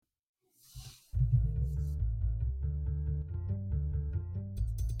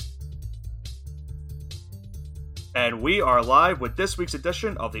And we are live with this week's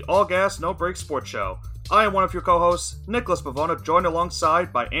edition of the All Gas No Break Sports Show. I am one of your co-hosts, Nicholas Pavona, joined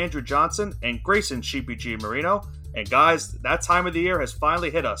alongside by Andrew Johnson and Grayson Sheepy G. Marino. And guys, that time of the year has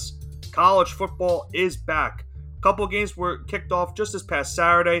finally hit us. College football is back. A couple of games were kicked off just this past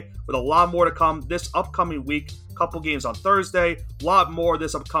Saturday, with a lot more to come this upcoming week. A couple games on Thursday, a lot more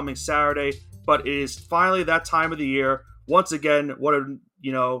this upcoming Saturday. But it is finally that time of the year. Once again,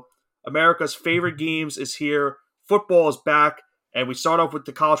 America's favorite games is here. Football is back, and we start off with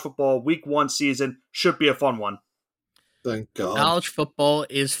the college football week 1 season. Should be a fun one. Thank God. College football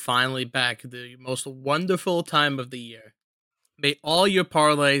is finally back. The most wonderful time of the year. May all your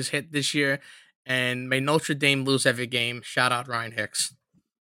parlays hit this year, and may Notre Dame lose every game. Shout out Ryan Hicks.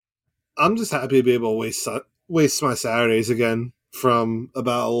 I'm just happy to be able to waste my Saturdays again from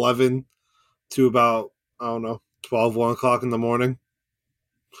about 11 to about, 12, 1 o'clock in the morning.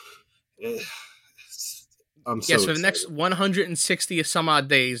 I'm so for the excited. next 160 some odd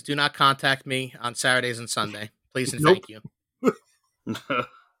days, do not contact me on Saturdays and Sunday. Please and Nope. thank you.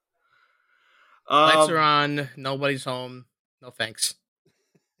 Lights are on. Nobody's home. No thanks.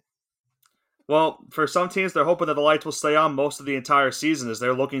 Well, for some teams, they're hoping that the lights will stay on most of the entire season as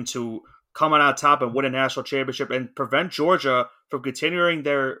they're looking to come out on top and win a national championship and prevent Georgia from continuing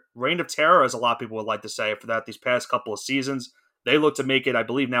their reign of terror, as a lot of people would like to say, for that these past couple of seasons. They look to make it, I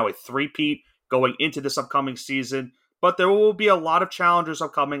believe, now a three-peat going into this upcoming season. But there will be a lot of challengers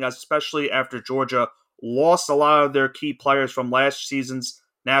upcoming, especially after Georgia lost a lot of their key players from last season's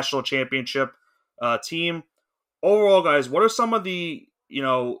national championship team. Overall, guys, what are some of the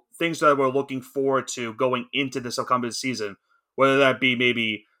things that we're looking forward to going into this upcoming season? Whether that be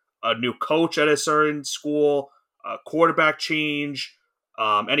maybe a new coach at a certain school, a quarterback change,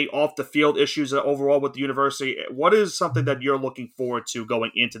 any off-the-field issues overall with the university. What is something that you're looking forward to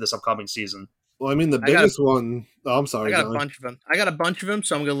going into this upcoming season? Well, I mean, the biggest one. Oh, I'm sorry. I got a bunch of them.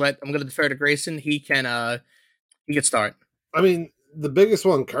 So I'm gonna defer to Grayson. He can start. I mean, the biggest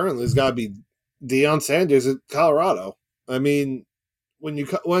one currently has got to be Deion Sanders at Colorado. I mean, when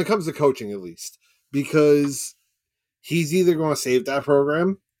it comes to coaching, at least, because he's either going to save that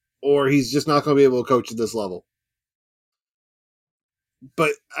program or he's just not going to be able to coach at this level.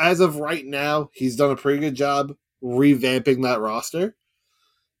 But as of right now, he's done a pretty good job revamping that roster.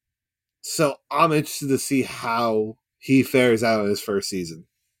 So I'm interested to see how he fares out in his first season.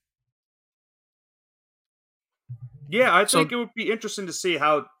 Yeah, I think it would be interesting to see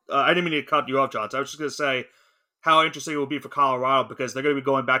how... I didn't mean to cut you off, John. So I was just going to say how interesting it will be for Colorado because they're going to be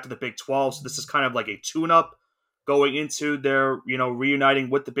going back to the Big 12. So this is kind of like a tune-up going into their,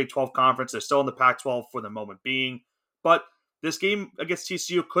 reuniting with the Big 12 conference. They're still in the Pac-12 for the moment being. But this game against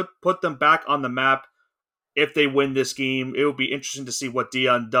TCU could put them back on the map if they win this game. It would be interesting to see what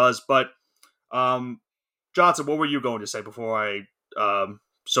Deion does. But, Johnson, what were you going to say before I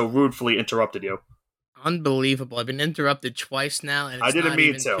so rudely interrupted you? Unbelievable. I've been interrupted twice now, and it's I didn't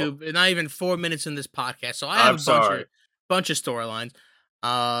mean to. Not even 4 minutes in this podcast, so I have a bunch of storylines.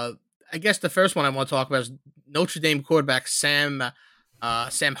 I guess the first one I want to talk about is Notre Dame quarterback Sam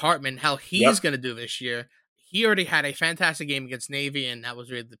Hartman, how he's going to do this year. He already had a fantastic game against Navy, and that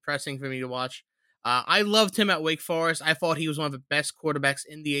was really depressing for me to watch. I loved him at Wake Forest. I thought he was one of the best quarterbacks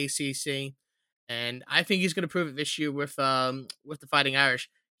in the ACC, and I think he's going to prove it this year with the Fighting Irish.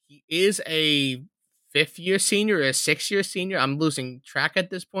 He is a 5th-year senior or a 6th-year senior. I'm losing track at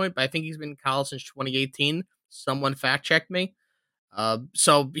this point, but I think he's been in college since 2018. Someone fact-checked me.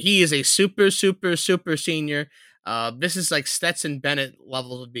 So he is a super, super, super senior. This is like Stetson Bennett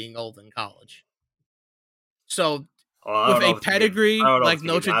levels of being old in college. So with a pedigree like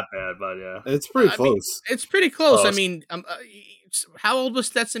Notre Dame, not bad, but yeah, it's pretty close. It's pretty close. I mean, how old was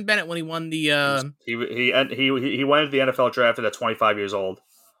Stetson Bennett when he won the? He went into the NFL draft at 25 years old.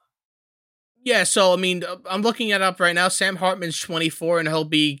 Yeah, so I mean, I'm looking it up right now. Sam Hartman's 24, and he'll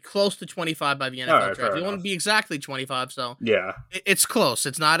be close to 25 by the NFL draft. He won't be exactly 25, so yeah, it's close.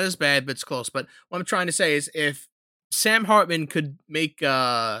 It's not as bad, but it's close. But what I'm trying to say is, if Sam Hartman could make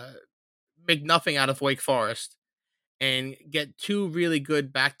nothing out of Wake Forest and get 2 really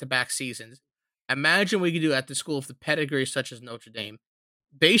good back-to-back seasons, imagine what we could do at the school with the pedigree such as Notre Dame.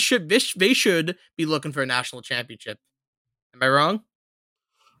 They should be looking for a national championship. Am I wrong?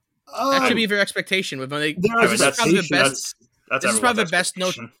 That should be their expectation. This is probably the best.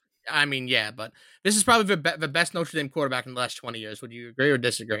 I mean, yeah, but this is probably the best Notre Dame quarterback in the last 20 years. Would you agree or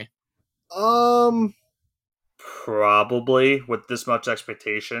disagree? Probably with this much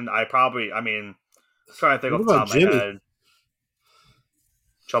expectation. I'm trying to think off the top of my head.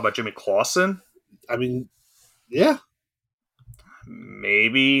 Talk about Jimmy Clausen? I mean, yeah.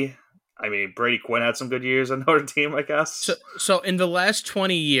 Maybe. I mean, Brady Quinn had some good years in Notre Dame, I guess. So in the last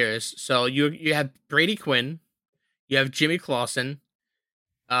 20 years, so you have Brady Quinn, you have Jimmy Clausen,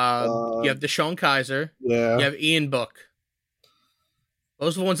 you have Deshaun Kaiser, yeah, you have Ian Book.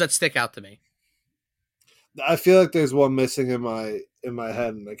 Those are the ones that stick out to me. I feel like there's one missing in my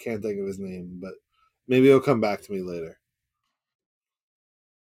head, and I can't think of his name, but maybe it'll come back to me later.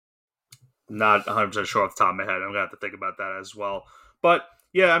 Not 100% sure off the top of my head. I'm going to have to think about that as well. But,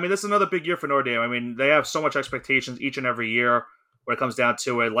 yeah, I mean, this is another big year for Notre Dame. I mean, they have so much expectations each and every year when it comes down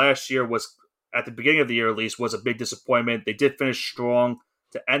to it. Last year was, at the beginning of the year at least, was a big disappointment. They did finish strong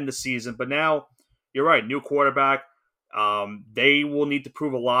to end the season. But now, you're right, new quarterback. They will need to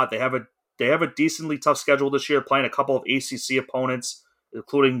prove a lot. They have a decently tough schedule this year, playing a couple of ACC opponents,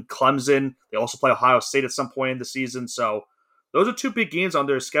 including Clemson. They also play Ohio State at some point in the season. So those are two big games on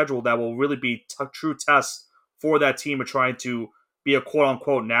their schedule that will really be true tests for that team of trying to be a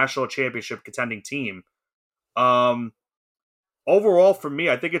quote-unquote national championship contending team. Overall, for me,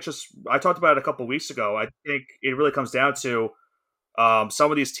 I think it's just – I talked about it a couple of weeks ago. I think it really comes down to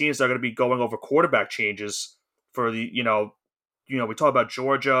some of these teams that are going to be going over quarterback changes for the we talk about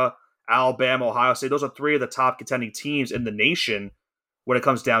Georgia, Alabama, Ohio State. Those are three of the top contending teams in the nation when it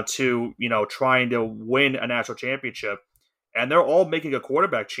comes down to, trying to win a national championship. And they're all making a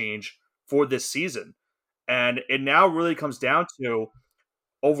quarterback change for this season. And it now really comes down to,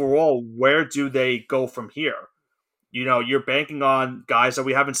 overall, where do they go from here? You're banking on guys that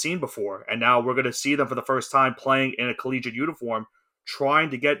we haven't seen before. And now we're going to see them for the first time playing in a collegiate uniform, trying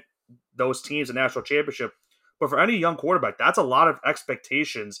to get those teams a national championship. But for any young quarterback, that's a lot of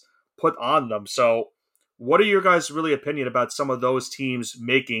expectations put on them. So what are your guys' really opinion about some of those teams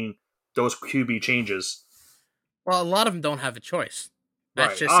making those QB changes? Well, a lot of them don't have a choice.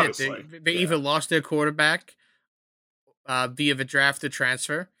 That's just obviously. it. They either lost their quarterback via the draft or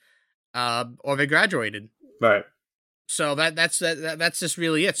transfer, or they graduated. Right. So that's just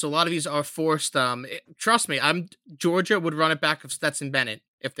really it. So a lot of these are forced. Trust me, Georgia would run it back of Stetson Bennett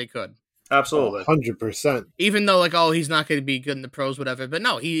if they could. Absolutely. 100%. Even though, he's not going to be good in the pros, whatever. But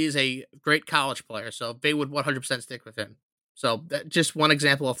no, he is a great college player, so they would 100% stick with him. So just one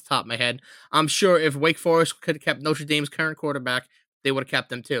example off the top of my head. I'm sure if Wake Forest could have kept Notre Dame's current quarterback, they would have kept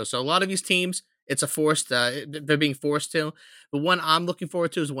them too. So a lot of these teams, it's a forced, they're being forced to. The one I'm looking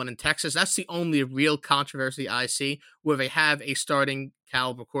forward to is one in Texas. That's the only real controversy I see where they have a starting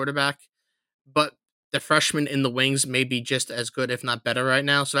caliber quarterback, but the freshman in the wings may be just as good, if not better right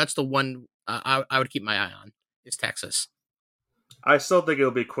now. So that's the one I would keep my eye on, is Texas. I still think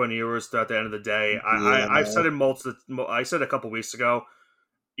it'll be Quinn Ewers at the end of the day. I've said it I said a couple weeks ago,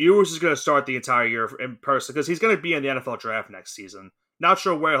 Ewers is going to start the entire year in person because he's going to be in the NFL draft next season. Not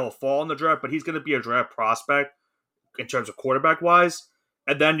sure where he'll fall in the draft, but he's going to be a draft prospect in terms of quarterback-wise.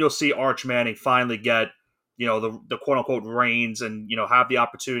 And then you'll see Arch Manning finally get, the quote-unquote reins and, have the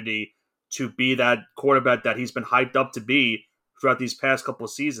opportunity to be that quarterback that he's been hyped up to be throughout these past couple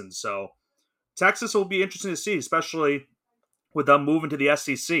of seasons. So Texas will be interesting to see, especially with them moving to the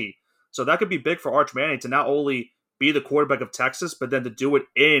SEC. So that could be big for Arch Manning to not only be the quarterback of Texas, but then to do it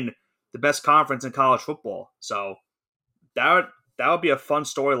in the best conference in college football. So that would be a fun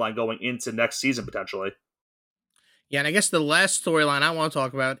storyline going into next season, potentially. Yeah, and I guess the last storyline I want to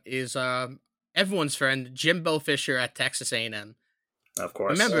talk about is everyone's friend, Jimbo Fisher at Texas A&M. Of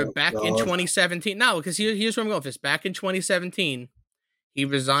course. Remember, back in 2017, no, because here's where I'm going with this. Back in 2017, he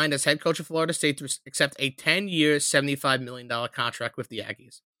resigned as head coach of Florida State to accept a 10-year, $75 million contract with the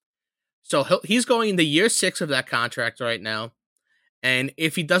Aggies. So he's going into year 6 of that contract right now. And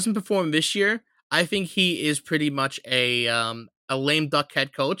if he doesn't perform this year, I think he is pretty much a lame duck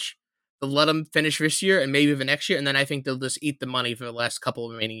head coach. They'll let him finish this year and maybe the next year, and then I think they'll just eat the money for the last couple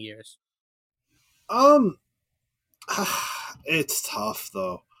of remaining years. It's tough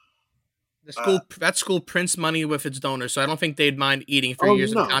though. That school prints money with its donors, so I don't think they'd mind eating 3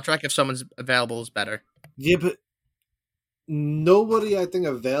 years of the contract if someone's available is better. Yeah, but nobody I think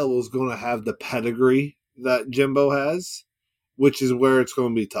available is going to have the pedigree that Jimbo has, which is where it's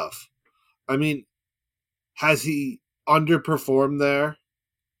going to be tough. I mean, has he underperformed there?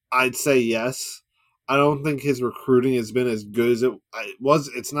 I'd say yes. I don't think his recruiting has been as good as it was.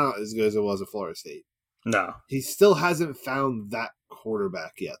 It's not as good as it was at Florida State. No. He still hasn't found that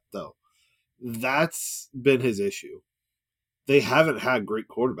quarterback yet, though. That's been his issue. They haven't had great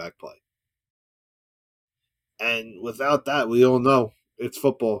quarterback play. And without that, we all know it's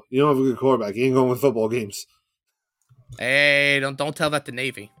football. You don't have a good quarterback. You ain't going with football games. Hey, don't tell that to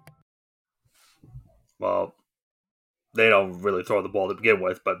Navy. Well, they don't really throw the ball to begin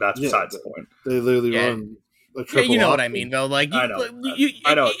with, but that's besides the point. They literally run a triple. Yeah, you know what I mean, though. Like, I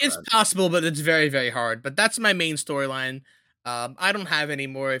know. It's possible, but it's very, very hard. But that's my main storyline. I don't have any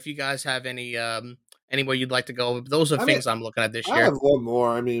more. If you guys have anywhere you'd like to go, those are things I'm looking at this year. I have one more.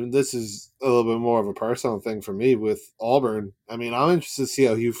 I mean, this is a little bit more of a personal thing for me with Auburn. I mean, I'm interested to see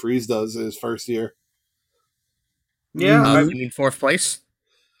how Hugh Freeze does in his first year. Yeah, you mean fourth place?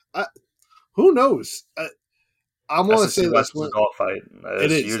 Who knows? I want to say West is a dogfight.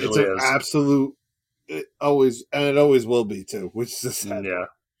 It is. It's an absolute. It always will be too, which is just sad. Yeah.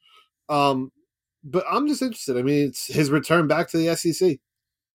 But I'm just interested. I mean, it's his return back to the SEC.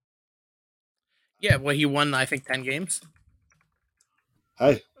 Yeah, well, he won, I think, 10 games.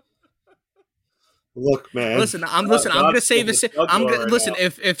 Hey, look, man. Listen. I'm gonna say the same. Listen.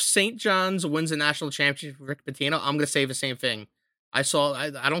 If St. John's wins the national championship for Rick Pitino, I'm gonna say the same thing. I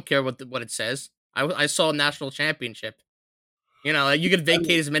don't care what it says. I saw a national championship. You know, you can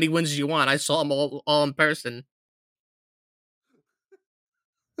vacate as many wins as you want. I saw them all in person.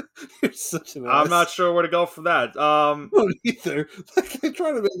 You're such an ass. I'm not sure where to go from that. Not either. I'm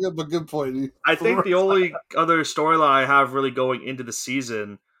trying to make up a good point. I think the only other storyline I have really going into the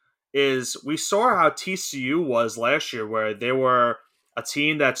season is we saw how TCU was last year, where they were a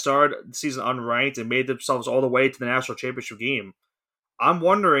team that started the season unranked and made themselves all the way to the national championship game. I'm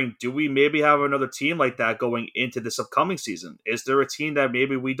wondering, do we maybe have another team like that going into this upcoming season? Is there a team that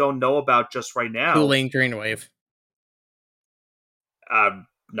maybe we don't know about just right now? Tulane Green Wave. I'm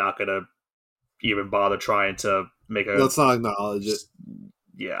not going to even bother trying to make a... Let's not acknowledge it.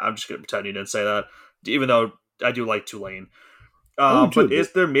 Yeah, I'm just going to pretend you didn't say that, even though I do like Tulane. But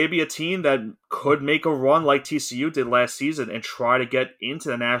is there maybe a team that could make a run like TCU did last season and try to get into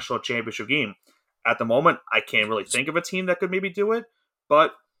the national championship game? At the moment, I can't really think of a team that could maybe do it.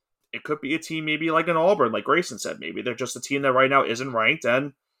 But it could be a team maybe like an Auburn, like Grayson said. Maybe they're just a team that right now isn't ranked,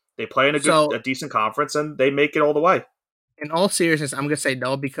 and they play in a decent conference, and they make it all the way. In all seriousness, I'm going to say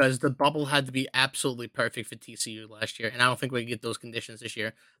no, because the bubble had to be absolutely perfect for TCU last year, and I don't think we can get those conditions this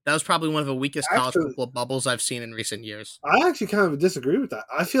year. That was probably one of the weakest college football bubbles I've seen in recent years. I actually kind of disagree with that.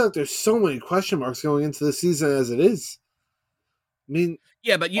 I feel like there's so many question marks going into the season as it is. I mean,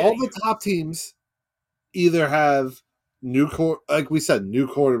 yeah, but all the top teams either have new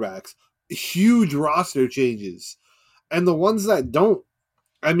quarterbacks, huge roster changes, and the ones that don't,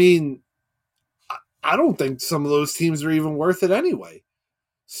 I mean, I don't think some of those teams are even worth it anyway.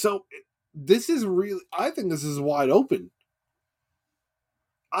 So I think this is wide open.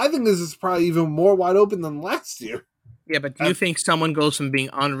 I think this is probably even more wide open than last year. Yeah, but do you think someone goes from being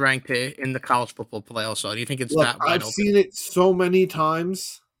unranked in the college football playoffs? So do you think it's that wide open? I've seen it so many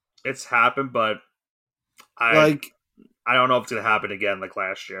times. It's happened, but I don't know if it's going to happen again like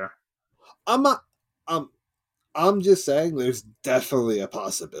last year. I'm just saying there's definitely a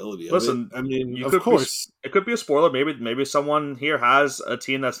possibility of it. I mean, of course. It could be a spoiler. Maybe someone here has a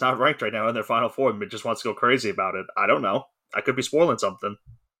team that's not ranked right now in their Final Four and just wants to go crazy about it. I don't know. I could be spoiling something.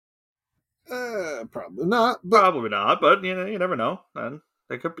 Probably not. But you never know. And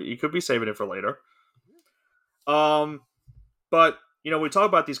you could be saving it for later. But we talk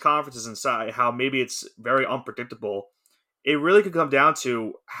about these conferences inside, how maybe it's very unpredictable. It really could come down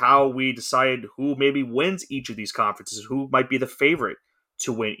to how we decide who maybe wins each of these conferences, who might be the favorite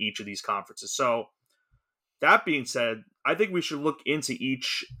to win each of these conferences. So that being said, I think we should look into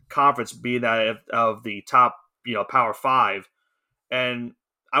each conference being that of the top, Power 5. And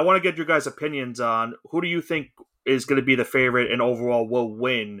I want to get your guys' opinions on who do you think is going to be the favorite and overall will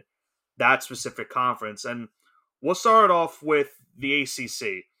win that specific conference. And we'll start off with the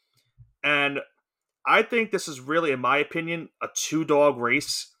ACC. And I think this is really, in my opinion, a two-dog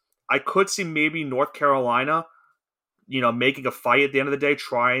race. I could see maybe North Carolina, making a fight at the end of the day,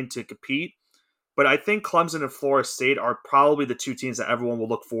 trying to compete. But I think Clemson and Florida State are probably the two teams that everyone will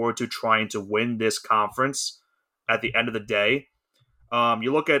look forward to trying to win this conference at the end of the day.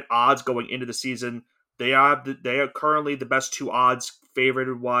 You look at odds going into the season, they are currently the best two odds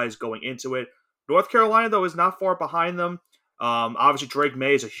favored-wise going into it. North Carolina, though, is not far behind them. Obviously, Drake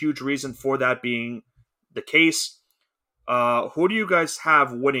May is a huge reason for that being the case. Who do you guys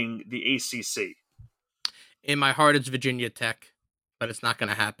have winning the ACC? In my heart, it's Virginia Tech, but it's not going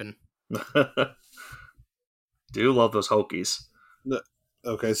to happen. Do love those Hokies.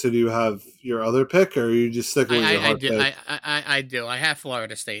 Okay, so do you have your other pick, or are you just sticking with your heart pick? I do. I have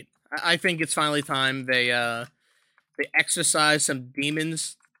Florida State. I think it's finally time they exercise some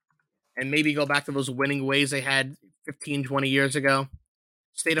demons and maybe go back to those winning ways they had 15, 20 years ago.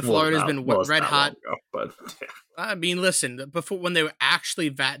 State of Florida has been red hot. Ago, but I mean, listen, before when they were actually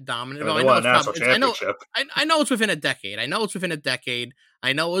that dominant, they won a national championship. I know it's within a decade. I know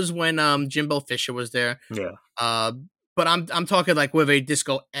it was when Jimbo Fisher was there. Yeah. But I'm talking like where they just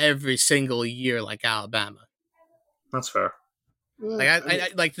go every single year, like Alabama. That's fair. Like I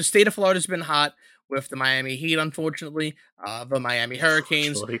like the state of Florida's been hot with the Miami Heat, unfortunately. The Miami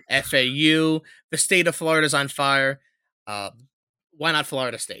Hurricanes, FAU. The state of Florida's on fire. Why not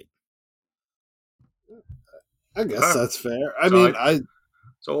Florida State? I guess that's fair.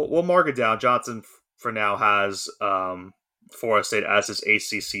 So we'll mark it down. Johnson for now has Florida State as his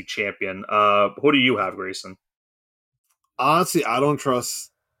ACC champion. Who do you have, Grayson? Honestly, I don't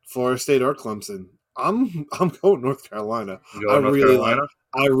trust Florida State or Clemson. I'm going North Carolina.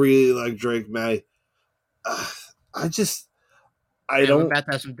 I really like Drake May. We're about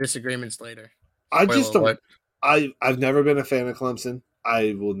to have some disagreements later. I've never been a fan of Clemson.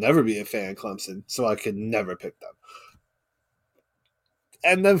 I will never be a fan of Clemson, so I could never pick them.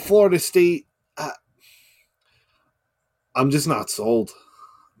 And then Florida State, I'm just not sold.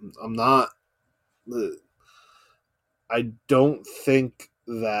 I'm not. I don't think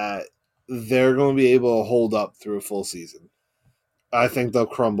that they're going to be able to hold up through a full season. I think they'll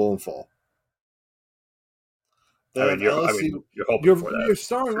crumble and fall. You're hoping for that. You're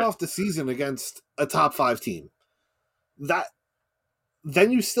starting off the season against a top 5 team.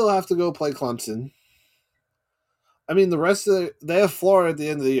 Then you still have to go play Clemson. I mean, they have Florida at the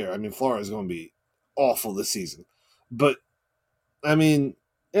end of the year. I mean, Florida is going to be awful this season. But, I mean,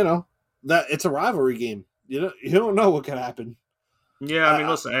 that it's a rivalry game. You don't know what could happen. Yeah, I mean,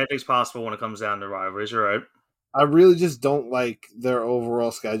 listen, anything's possible when it comes down to rivalries. You're right. I really just don't like their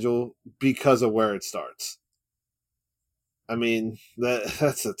overall schedule because of where it starts. I mean,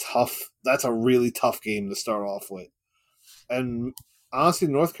 that's a really tough game to start off with. And honestly,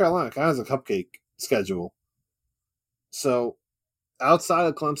 North Carolina kind of has a cupcake schedule. So, outside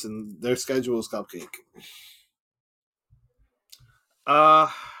of Clemson, their schedule is cupcake.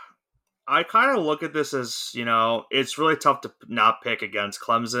 I kind of look at this as, it's really tough to not pick against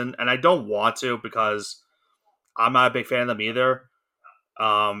Clemson, and I don't want to because I'm not a big fan of them either.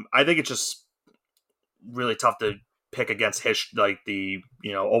 I think it's just really tough to pick against the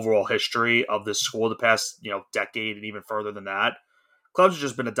overall history of this school the past decade and even further than that. Clemson's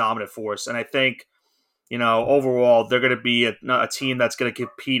just been a dominant force, and I think overall they're going to be a team that's going to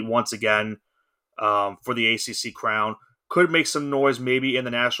compete once again for the ACC crown. Could make some noise maybe in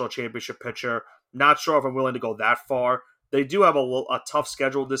the national championship picture. Not sure if I'm willing to go that far. They do have a tough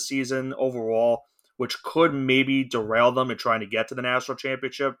schedule this season overall, which could maybe derail them in trying to get to the national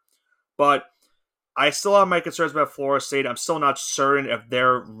championship. But I still have my concerns about Florida State. I'm still not certain if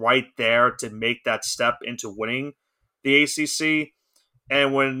they're right there to make that step into winning the ACC.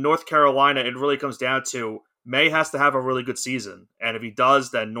 And when North Carolina, it really comes down to May has to have a really good season. And if he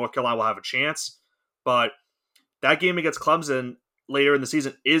does, then North Carolina will have a chance. But that game against Clemson later in the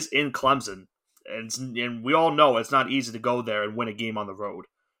season is in Clemson. And we all know it's not easy to go there and win a game on the road.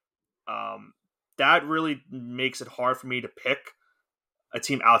 That really makes it hard for me to pick a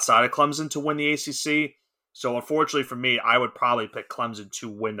team outside of Clemson to win the ACC. So unfortunately for me, I would probably pick Clemson to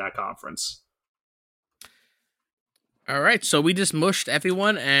win that conference. All right, so we just mushed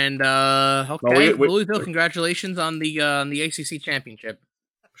everyone, and Louisville, congratulations on the ACC championship.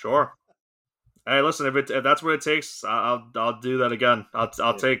 Sure. Hey, listen, if that's what it takes, I'll do that again. I'll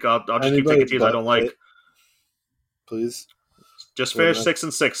just keep taking teams I don't like. Please, just finish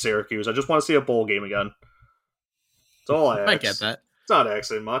 6-6, Syracuse. I just want to see a bowl game again. That's all I ask. I get that. It's not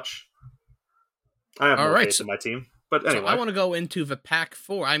asking much. I have no faith in my team, but anyway, so I want to go into the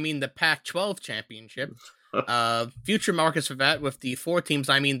Pac-4. I mean the Pac-12 championship. Future markets for that with the 4 teams.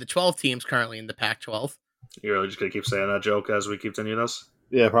 I mean the 12 teams currently in the Pac-12. You're really just gonna keep saying that joke as we continue this?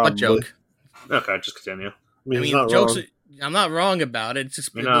 Yeah, probably. What joke? Okay, just continue. I mean jokes. I'm not wrong about it. It's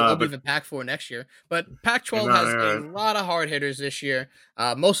just it'll be the Pac-4 next year. But Pac-12 has a lot of hard hitters this year,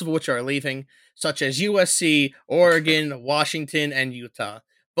 most of which are leaving, such as USC, Oregon, Washington, and Utah.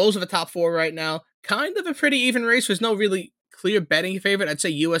 Those are the top 4 right now. Kind of a pretty even race. There's no really clear betting favorite. I'd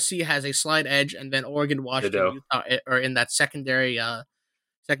say USC has a slight edge, and then Oregon, Washington, Utah are in that secondary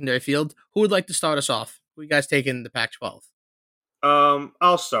field. Who would like to start us off? Who you guys taking the Pac-12?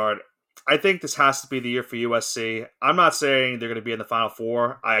 I'll start. I think this has to be the year for USC. I'm not saying they're going to be in the Final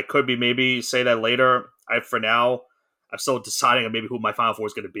Four. I could be maybe say that later. For now, I'm still deciding on maybe who my Final Four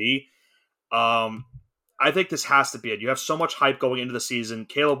is going to be. I think this has to be it. You have so much hype going into the season.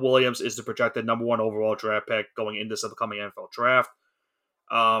 Caleb Williams is the projected number 1 overall draft pick going into this upcoming NFL draft.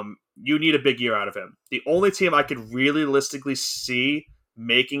 You need a big year out of him. The only team I could realistically see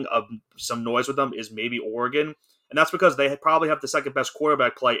making some noise with them is maybe Oregon. And that's because they probably have the second best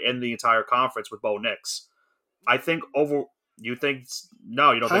quarterback play in the entire conference with Bo Nix. I think you think,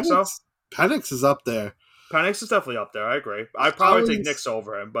 no, you don't think so? Penix is up there. Penix is definitely up there. I agree. I'd probably take Nix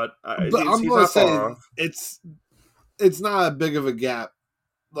over him, but I'm going to say it's not a big of a gap.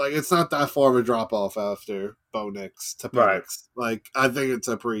 Like, it's not that far of a drop off after Bo Nix to Penix. Right. Like, I think it's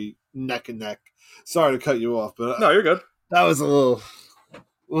a pretty neck and neck. Sorry to cut you off, but no, you're good. That was a little.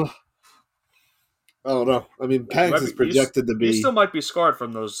 I don't know. I mean, Penix is projected to be. He still might be scarred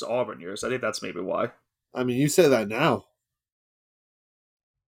from those Auburn years. I think that's maybe why. I mean, you say that now.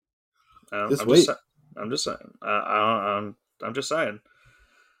 I'm just saying. I'm just saying.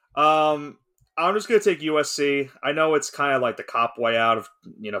 I'm just gonna take USC. I know it's kind of like the cop way out of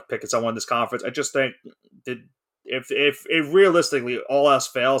picking someone in this conference. I just think if realistically all else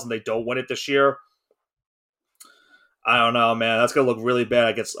fails and they don't win it this year, I don't know, man. That's gonna look really bad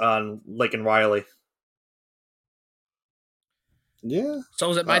against on Lincoln Riley. Yeah. So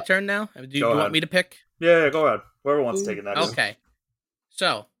is it my turn now? Do you want me to pick? Yeah, go ahead. Whoever wants to take it next. Okay.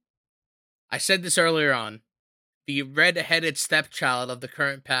 So, I said this earlier on. The red-headed stepchild of the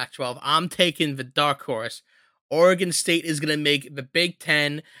current Pac-12. I'm taking the dark horse. Oregon State is going to make the Big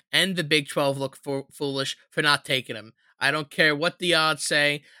Ten and the Big 12 look foolish for not taking them. I don't care what the odds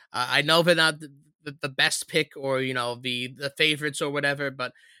say. I know they're not the best pick or, the favorites or whatever,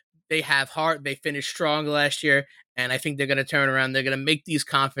 but they have heart. They finished strong last year, and I think they're going to turn around. They're going to make these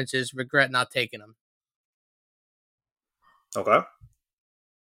conferences regret not taking them. Okay.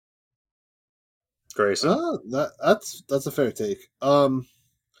 Grayson. That's a fair take. I'm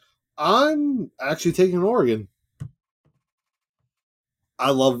actually taking Oregon.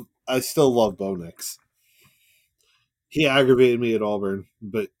 I still love Bo Nix. He aggravated me at Auburn,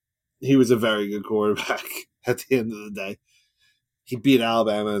 but he was a very good quarterback at the end of the day. He beat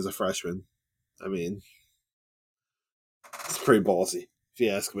Alabama as a freshman. I mean, it's pretty ballsy, if you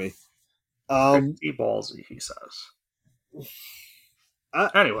ask me. Pretty ballsy, he says.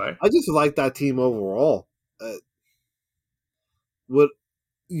 Anyway, I just like that team overall.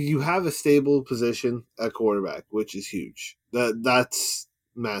 You have a stable position at quarterback, which is huge. That's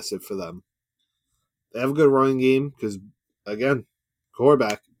massive for them. They have a good running game because, again,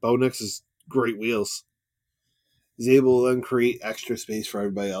 quarterback Bo Nix is great wheels. He's able to then create extra space for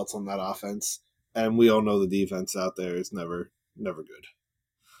everybody else on that offense, and we all know the defense out there is never good.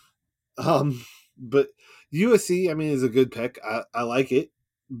 But USC, I mean, is a good pick. I like it,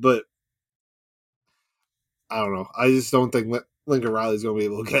 but I don't know. I just don't think Lincoln Riley's going to be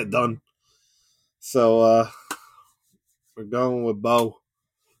able to get it done. So we're going with Bo.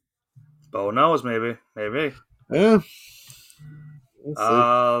 Bo knows, maybe. Yeah.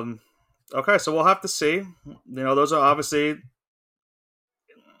 Okay, so we'll have to see. Those are obviously.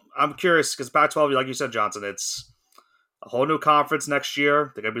 I'm curious because Pac-12, like you said, Johnson, it's a whole new conference next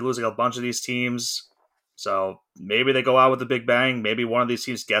year. They're going to be losing a bunch of these teams. So maybe they go out with a big bang. Maybe one of these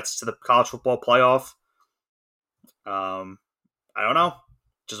teams gets to the college football playoff. I don't know.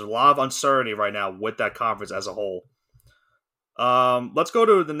 Just a lot of uncertainty right now with that conference as a whole. Let's go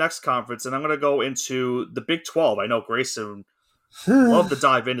to the next conference, and I'm going to go into the Big 12. I know Grayson love to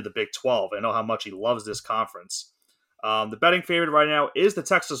dive into the Big 12. I know how much he loves this conference. The betting favorite right now is the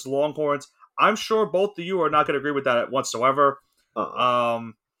Texas Longhorns. I'm sure both of you are not going to agree with that whatsoever. But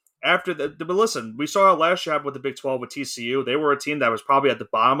listen, we saw it last year with the Big 12 with TCU. They were a team that was probably at the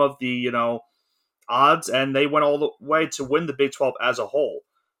bottom of the odds, and they went all the way to win the Big 12 as a whole.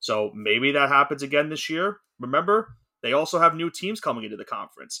 So maybe that happens again this year. Remember, they also have new teams coming into the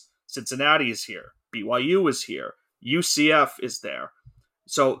conference. Cincinnati is here. BYU is here. UCF is there.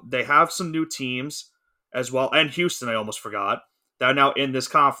 So they have some new teams as well. And Houston, I almost forgot. They're now in this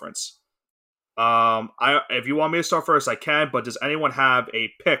conference. If you want me to start first, I can. But does anyone have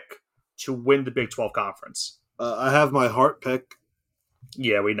a pick to win the Big 12 conference? I have my heart pick.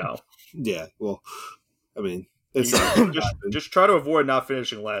 Yeah, we know. Yeah, well, I mean, it's just try to avoid not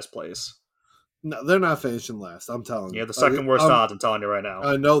finishing last place. No, they're not finishing last. I'm telling you. Yeah, the second worst odds. I'm telling you right now.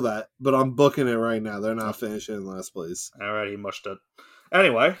 I know that, but I'm booking it right now. They're not finishing in last place. All right, he mushed it.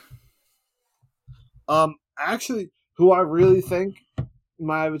 Anyway, actually, who I really think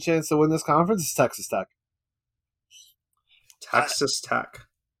might have a chance to win this conference is Texas Tech. Texas Tech.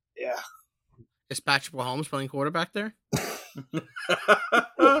 Yeah. Is Patrick Mahomes playing quarterback there?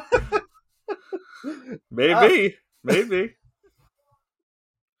 Maybe.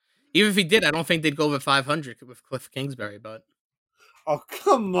 Even if he did, I don't think they'd go over 500 with Cliff Kingsbury, but... Oh,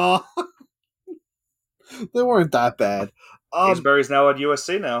 come on. They weren't that bad. Kingsbury's now at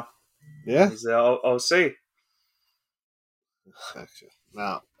USC now. Yeah? He's the OC. Actually,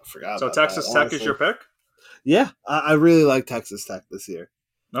 Wow, I forgot. So about Texas that, Tech honestly. is your pick? Yeah, I really like Texas Tech this year.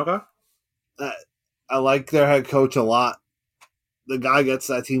 Okay. I like their head coach a lot. The guy gets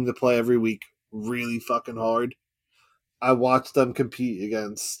that team to play every week really fucking hard. I watched them compete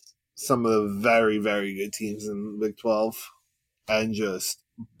against some of the very, very good teams in the Big 12 and just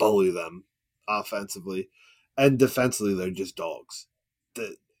bully them offensively. And defensively, they're just dogs.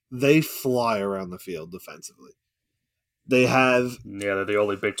 They fly around the field defensively. They have... Yeah, they're the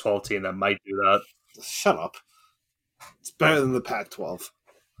only Big 12 team that might do that. Shut up. It's better than the Pac-12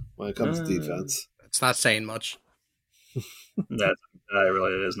 when it comes to defense. It's not saying much. That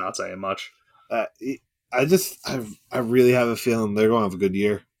really is not saying much. I really have a feeling they're going to have a good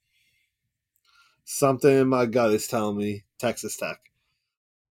year. Something in my gut is telling me Texas Tech.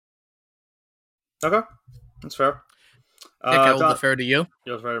 Okay, that's fair. Nick, I will defer to you.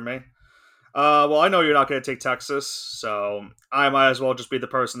 You'll defer to me. Well, I know you're not going to take Texas, so I might as well just be the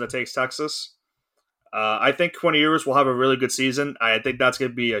person that takes Texas. I think 20 years will have a really good season. I think that's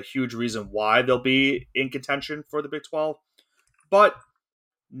going to be a huge reason why they'll be in contention for the Big 12. But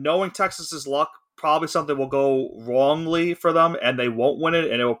knowing Texas's luck, probably something will go wrongly for them, and they won't win it.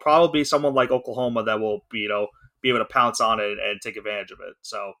 And it will probably be someone like Oklahoma that will, be able to pounce on it and take advantage of it.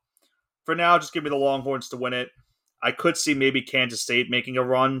 So for now, just give me the Longhorns to win it. I could see maybe Kansas State making a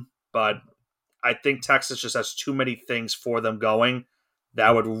run, but I think Texas just has too many things for them going.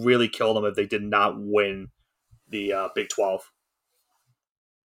 That would really kill them if they did not win the Big 12.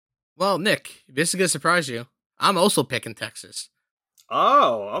 Well, Nick, this is going to surprise you. I'm also picking Texas.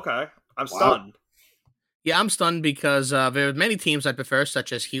 Oh, okay. I'm stunned. Yeah, I'm stunned because there are many teams I prefer,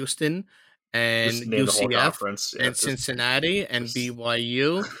 such as Houston and UCF and Cincinnati and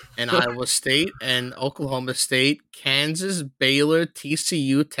BYU and Iowa State and Oklahoma State, Kansas, Baylor,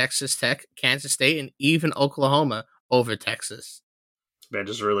 TCU, Texas Tech, Kansas State, and even Oklahoma over Texas. Man,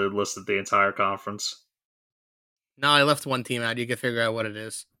 just really listed the entire conference. No, I left one team out. You can figure out what it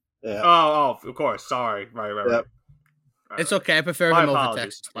is. Yeah. Oh, of course. Sorry. Right. Yep. It's okay. I prefer him over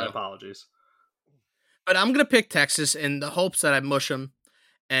Texas. My apologies. But I'm going to pick Texas in the hopes that I mush them.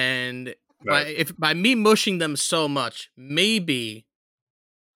 And by me mushing them so much, maybe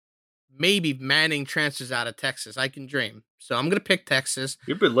Manning transfers out of Texas. I can dream. So I'm going to pick Texas.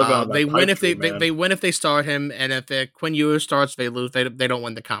 You've been living on that they win if they win if they start him, and if Quinn Ewers starts, they lose. They don't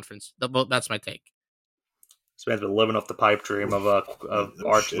win the conference. That's my take. This man's been living off the pipe dream of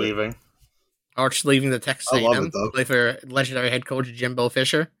Arch leaving. Arch leaving the Texas A&M to play for legendary head coach Jimbo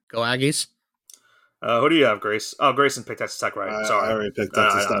Fisher. Go Aggies. Who do you have, Grace? Oh, Grayson picked Texas Tech, right? Sorry. I already picked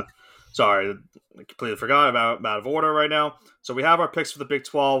Texas Tech. Sorry, I completely forgot about out of order right now. So we have our picks for the Big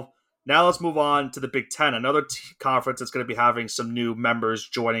 12. Now let's move on to the Big 10, another conference that's going to be having some new members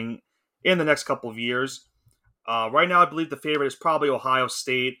joining in the next couple of years. Right now, I believe the favorite is probably Ohio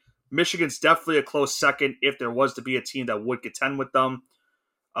State. Michigan's definitely a close second if there was to be a team that would contend with them.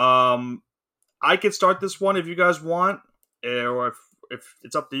 I could start this one if you guys want, or if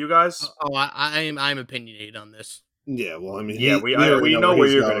it's up to you guys. Oh, I'm opinionated on this. Yeah, well, I mean, we know where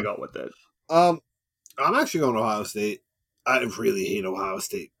you're going to go with it. I'm actually going to Ohio State. I really hate Ohio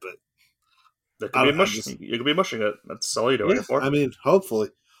State, but you could be mushing it. That's all you're doing it for. I mean, hopefully.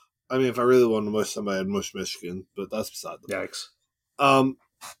 I mean, if I really wanted to mush somebody, I'd mush Michigan, but that's beside the point. Yikes.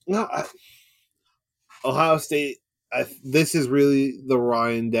 Ohio State, this is really the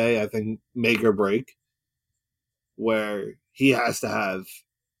Ryan Day, I think, make or break, where he has to have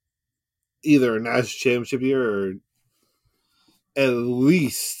either a national championship year or at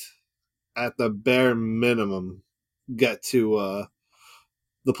least, at the bare minimum, get to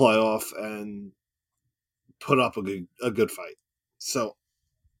the playoff and put up a good fight. So,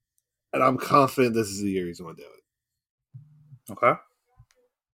 and I'm confident this is the year he's going to do it. Okay.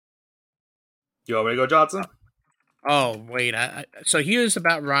 You want me to go, Johnson? Oh, wait. So here's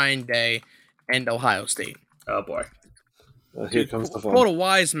about Ryan Day and Ohio State. Oh, boy. Here comes the phone. Quote a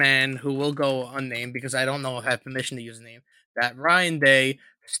wise man who will go unnamed because I don't know if I have permission to use his name, that Ryan Day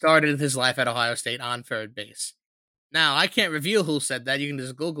started his life at Ohio State on third base. Now, I can't reveal who said that. You can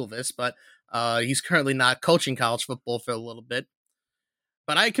just Google this, but he's currently not coaching college football for a little bit.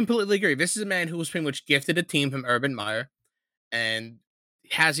 But I completely agree. This is a man who was pretty much gifted a team from Urban Meyer. And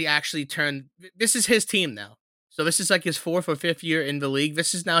has he actually turned... This is his team now. So this is like his 4th or 5th year in the league.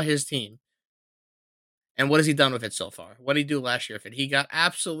 This is now his team. And what has he done with it so far? What did he do last year with it? He got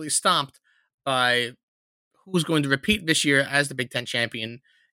absolutely stomped by who's going to repeat this year as the Big Ten champion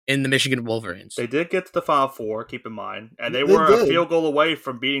in the Michigan Wolverines. They did get to the Final Four, keep in mind. And they were a field goal away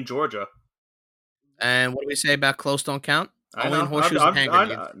from beating Georgia. And what do we say about close don't count? Only in horseshoes and hand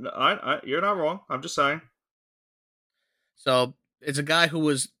grenades. You're not wrong. I'm just saying. So It's a guy who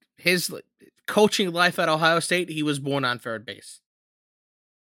was his coaching life at Ohio State. He was born on third base.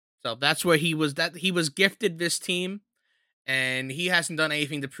 So that's where he was gifted this team, and he hasn't done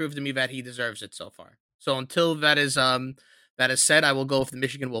anything to prove to me that he deserves it so far. So until that is said, I will go with the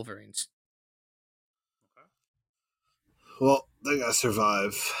Michigan Wolverines. Well, they gotta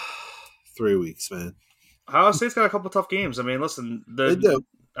survive 3 weeks, man. Ohio State's got a couple tough games. I mean, listen, they do.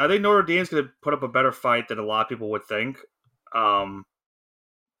 I think Notre Dame's going to put up a better fight than a lot of people would think. And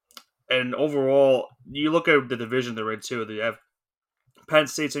overall, you look at the division they're in too. You have Penn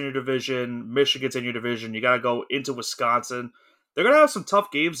State's in your division, Michigan's in your division. You got to go into Wisconsin. They're going to have some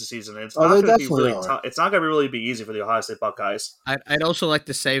tough games this season. It's not going to be really tough. It's not going to really be easy for the Ohio State Buckeyes. I'd also like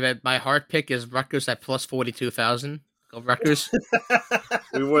to say that my heart pick is Rutgers at plus 42,000. Go Rutgers.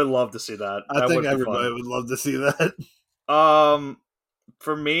 We would love to see that. I think everybody would love to see that.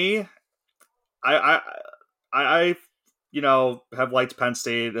 For me, I have liked Penn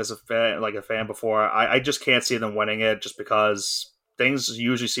State as a fan before. I just can't see them winning it just because things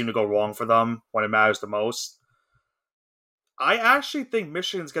usually seem to go wrong for them when it matters the most. I actually think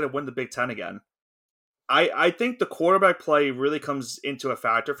Michigan's going to win the Big Ten again. I think the quarterback play really comes into a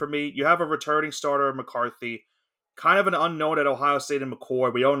factor for me. You have a returning starter, McCarthy, kind of an unknown at Ohio State and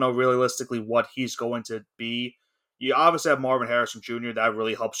McCord. We don't know realistically what he's going to be. You obviously have Marvin Harrison Jr. That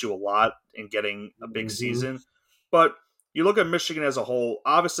really helps you a lot in getting a big season. But you look at Michigan as a whole,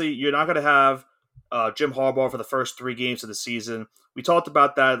 obviously you're not going to have Jim Harbaugh for the first 3 games of the season. We talked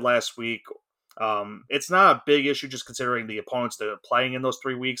about that last week. It's not a big issue just considering the opponents that are playing in those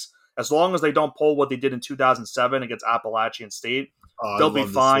 3 weeks. As long as they don't pull what they did in 2007 against Appalachian State, they'll be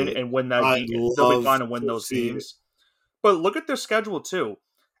fine and win that game. They'll be fine and win those games. But look at their schedule too.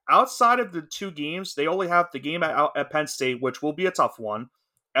 Outside of the 2 games, they only have the game at Penn State, which will be a tough one.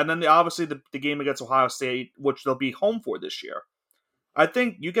 And then obviously the game against Ohio State, which they'll be home for this year. I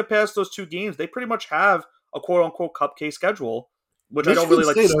think you get past those 2 games, they pretty much have a quote-unquote cupcake schedule, which Michigan I don't really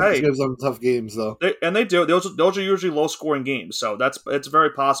like to say. Gives them tough games, though. They do. Those are usually low-scoring games, so it's very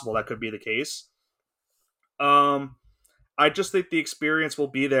possible that could be the case. I just think the experience will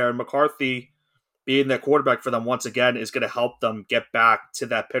be there, and McCarthy being their quarterback for them once again is going to help them get back to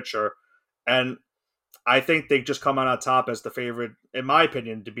that picture. And I think they just come out on top as the favorite, in my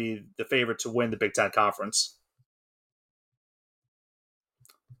opinion, to be the favorite to win the Big Ten Conference.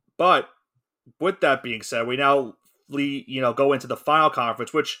 But with that being said, we now go into the final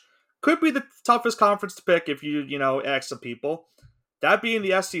conference, which could be the toughest conference to pick if you ask some people. That being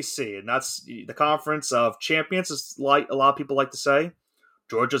the SEC, and that's the conference of champions, is like a lot of people like to say.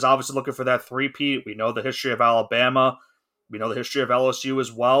 Georgia's obviously looking for that three-peat. We know the history of Alabama. We know the history of LSU as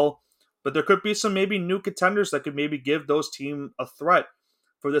well. But there could be some maybe new contenders that could maybe give those teams a threat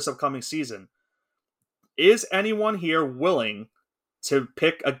for this upcoming season. Is anyone here willing to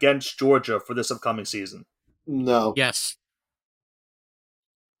pick against Georgia for this upcoming season? No. Yes.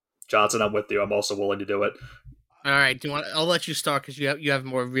 Johnson, I'm with you. I'm also willing to do it. All right. I'll let you start because you have a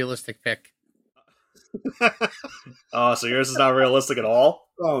more realistic pick. Oh, so yours is not realistic at all?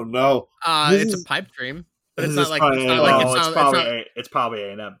 Oh no. It's a pipe dream. But it's probably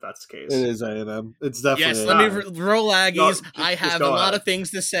A&M if that's the case. It is A&M. It's definitely Yes, let me roll Aggies. I have a lot of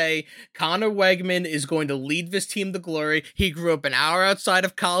things to say. Connor Wegman is going to lead this team to glory. He grew up an hour outside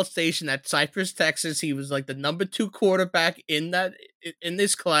of College Station at Cypress, Texas. He was like the number 2 quarterback in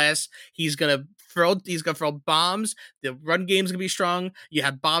this class. He's gonna throw bombs. The run game's gonna be strong. You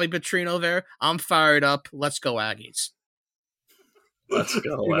have Bobby Petrino there. I'm fired up. Let's go Aggies. Let's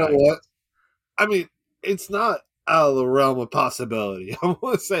go. You know what? I mean, it's not out of the realm of possibility. I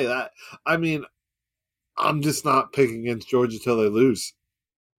want to say that. I mean, I'm just not picking against Georgia till they lose.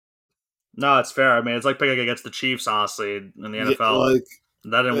 No, it's fair. I mean, it's like picking against the Chiefs, honestly, in the NFL.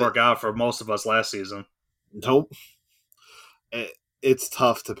 That didn't work out for most of us last season. Nope. It's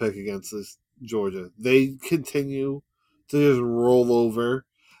tough to pick against this Georgia. They continue to just roll over.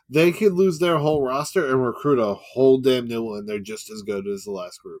 They could lose their whole roster and recruit a whole damn new one. They're just as good as the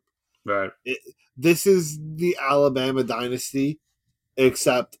last group. Right. This is the Alabama dynasty,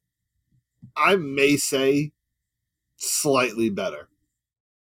 except I may say slightly better.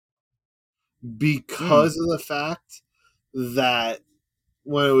 Because of the fact that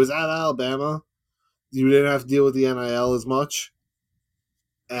when it was at Alabama, you didn't have to deal with the NIL as much.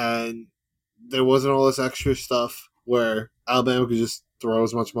 And there wasn't all this extra stuff where Alabama could just throw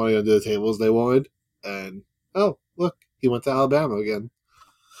as much money under the table as they wanted. And, oh, look, he went to Alabama again.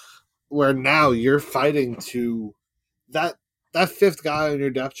 Where now you're fighting to that 5th guy on your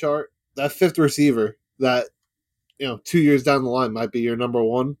depth chart, that 5th receiver that 2 years down the line might be your number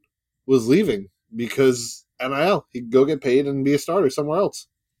 1, was leaving because NIL. He could go get paid and be a starter somewhere else.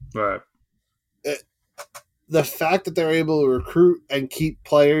 Right. The fact that they're able to recruit and keep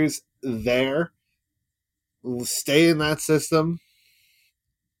players there, stay in that system,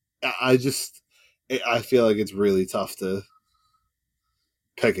 I feel like it's really tough to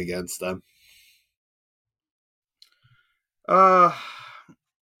pick against them.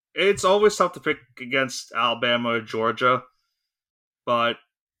 It's always tough to pick against Alabama or Georgia, but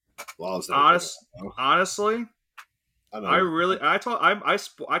honestly, I kind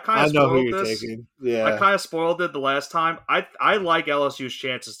of spoiled this. Taking. Yeah, I kind of spoiled it the last time. I like LSU's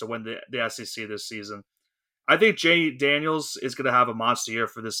chances to win the SEC this season. I think Jay Daniels is going to have a monster year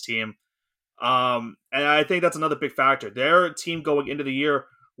for this team, and I think that's another big factor. They're a team going into the year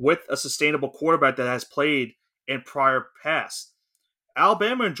with a sustainable quarterback that has played in prior past.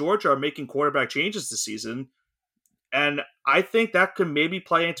 Alabama and Georgia are making quarterback changes this season, and I think that could maybe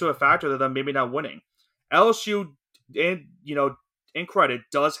play into a factor that them maybe not winning. LSU, in credit,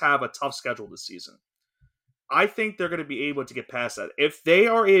 does have a tough schedule this season. I think they're going to be able to get past that. If they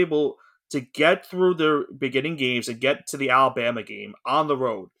are able to get through their beginning games and get to the Alabama game on the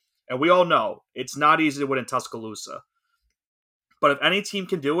road, and we all know it's not easy to win in Tuscaloosa, but if any team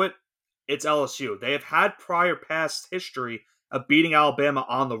can do it, it's LSU. They have had prior past history of beating Alabama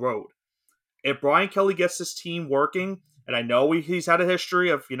on the road. If Brian Kelly gets this team working, and I know he's had a history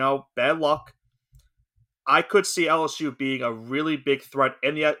of, bad luck, I could see LSU being a really big threat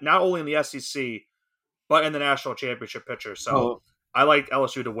not only in the SEC, but in the national championship picture. So I like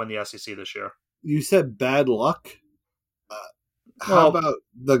LSU to win the SEC this year. You said bad luck? How about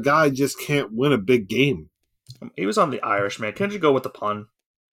the guy just can't win a big game? He was on the Irishman. Can't you go with the pun?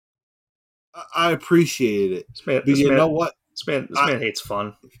 I appreciate it. But you know what? This man hates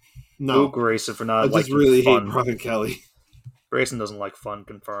fun. No. Boo Grayson for not liking fun. I just really hate Brian Kelly. Grayson doesn't like fun,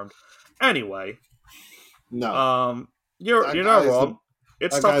 confirmed. Anyway. No. You're not wrong.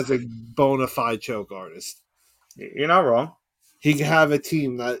 That guy's a bona fide choke artist. You're not wrong. He can have a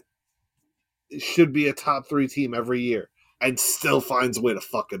team that should be a top 3 team every year and still finds a way to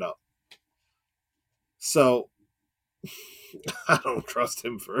fuck it up. So, I don't trust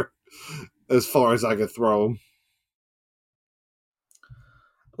him for as far as I could throw him.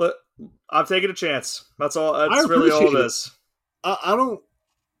 Look, I'm taking a chance. That's all. That's really all it is. I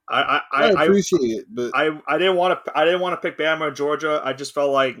appreciate it, but I didn't want to pick Bama or Georgia. I just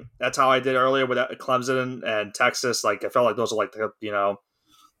felt like that's how I did earlier with Clemson and Texas. Like I felt like those are like the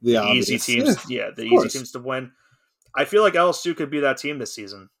easy teams. Yeah, the easy teams to win. I feel like LSU could be that team this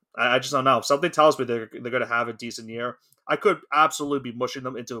season. I just don't know. Something tells me they're going to have a decent year. I could absolutely be mushing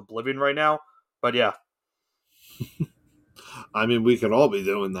them into oblivion right now, but yeah. I mean, we could all be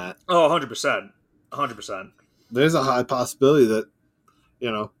doing that. Oh, 100%. 100%. There's a high possibility that,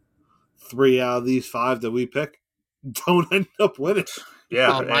 3 out of these 5 that we pick don't end up winning.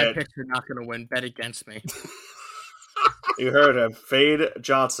 Yeah. My picks are not going to win. Bet against me. You heard him. Fade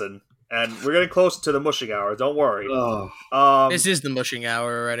Johnson. And we're getting close to the mushing hour. Don't worry. This is the mushing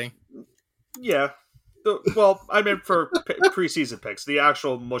hour already. Yeah. Well, I meant for preseason picks. The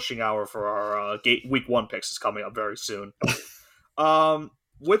actual mushing hour for our week 1 picks is coming up very soon.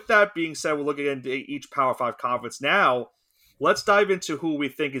 With that being said, we're looking into each Power 5 conference now. Let's dive into who we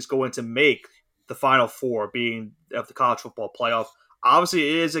think is going to make the Final Four, being of the college football playoff. Obviously,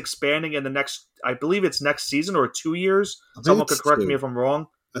 it is expanding in the next, I believe it's next season or 2 years. Someone could correct me if I'm wrong.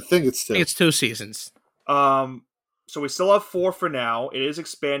 I think it's 2. I think it's 2 seasons. So we still have 4 for now. It is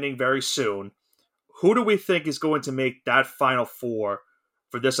expanding very soon. Who do we think is going to make that Final Four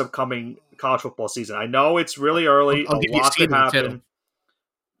for this upcoming college football season? I know it's really early. A lot could happen. Too.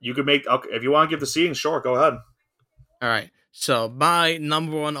 You could make, if you want to give the seeding, sure, go ahead. All right. So my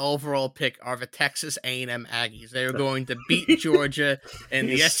number 1 overall pick are the Texas A&M Aggies. They're going to beat Georgia in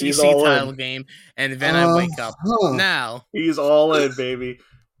the SEC title game, and then I wake up. Now he's all in, baby.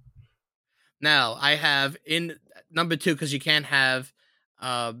 Now I have in number 2 because you can't have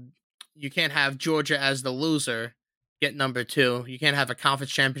Georgia as the loser get number 2. You can't have a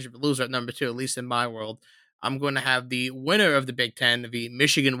conference championship loser at number 2, at least in my world. I'm going to have the winner of the Big Ten, the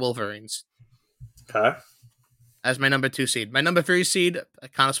Michigan Wolverines. Okay. As my number 2 seed. My number 3 seed, I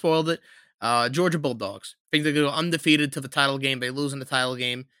kind of spoiled it, Georgia Bulldogs. I think they're going to go undefeated to the title game. They lose in the title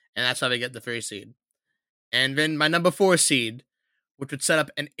game, and that's how they get the 3 seed. And then my number 4 seed, which would set up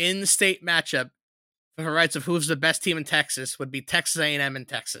an in-state matchup for the rights of who's the best team in Texas, would be Texas A&M in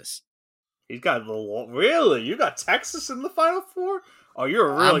Texas. You got really? You got Texas in the Final Four? Oh,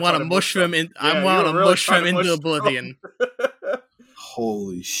 you're really. I want to mush them in. I want to mush them into oblivion.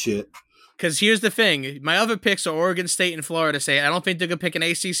 Holy shit! Because here's the thing. My other picks are Oregon State and Florida State. I don't think they're going to pick an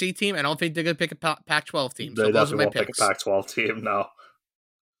ACC team. I don't think they're going to pick a Pac-12 team. So those are my picks. Pick a Pac-12 team, no.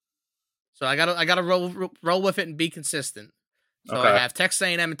 So I gotta roll with it and be consistent. So I have Texas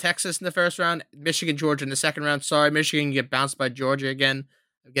A&M and Texas in the first round, Michigan, Georgia in the second round. Sorry, Michigan get bounced by Georgia again.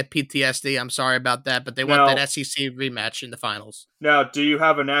 Get PTSD. I'm sorry about that, but they want that SEC rematch in the finals. Now, do you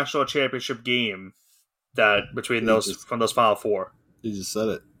have a national championship game that between from those Final Four? You just said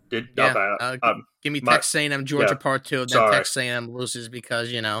it. Give me Texas A&M, Georgia Part 2. Then Texas A&M loses because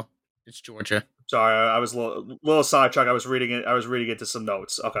it's Georgia. Sorry, I was a little sidetracked. I was reading into some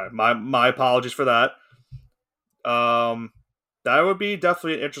notes. Okay, my apologies for that. That would be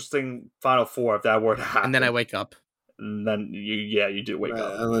definitely an interesting Final Four if that were to happen. And then I wake up. And then you do wake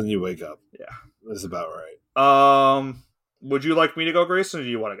up. And then you wake up. Yeah, that's about right. Would you like me to go, Grayson, or do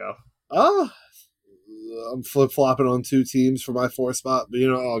you want to go? I'm flip-flopping on two teams for my fourth spot, but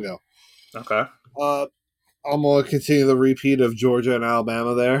I'll go. Okay. I'm going to continue the repeat of Georgia and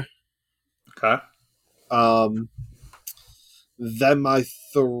Alabama there. Okay. Then my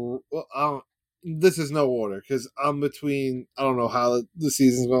this is no order because I'm between. I don't know how the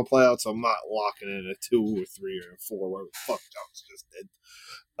season's going to play out, so I'm not locking in a 2 or 3 or 4. Whatever the fuck Jones just did.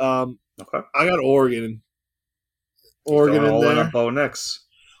 Okay. I got Oregon. Oregon in there. Bo Nix.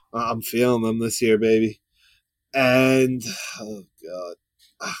 I'm feeling them this year, baby. And oh god,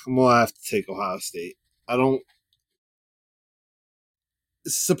 I'm gonna have to take Ohio State. I don't.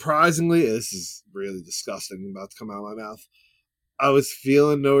 Surprisingly, this is really disgusting about to come out of my mouth. I was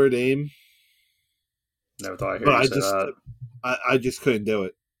feeling Notre Dame. Never thought I'd hear you say that. I just couldn't do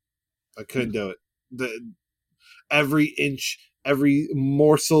it. I couldn't do it. Every inch, every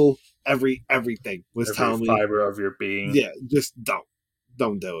morsel, everything was telling me. Every fiber of your being. Yeah, just don't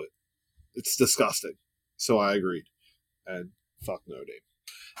do it. It's disgusting. So I agreed, and fuck Notre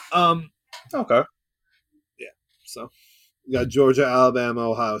Dame. Okay. Yeah. So you got Georgia, Alabama,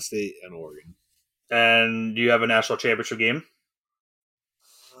 Ohio State, and Oregon. And do you have a national championship game?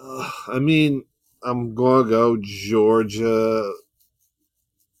 I mean, I'm gonna go Georgia,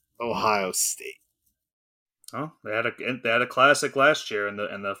 Ohio State. Oh, they had a classic last year in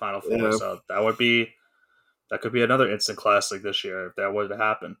the Final Four, so that could be another instant classic this year if that were to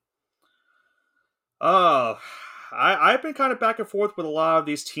happen. I've been kind of back and forth with a lot of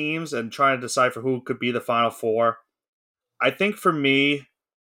these teams and trying to decide for who could be the Final Four. I think for me,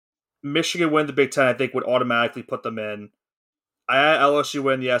 Michigan win the Big Ten, I think would automatically put them in. I had LSU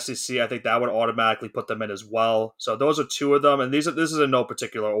win the SEC. I think that would automatically put them in as well. So those are two of them, and this is in no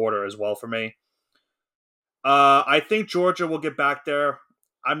particular order as well for me. I think Georgia will get back there.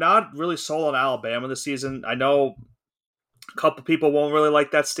 I'm not really sold on Alabama this season. I know a couple people won't really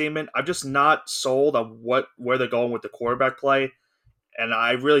like that statement. I'm just not sold on where they're going with the quarterback play, and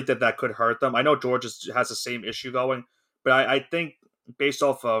I really think that could hurt them. I know Georgia has the same issue going, but I think based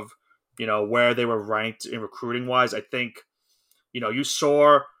off of where they were ranked in recruiting wise, I think you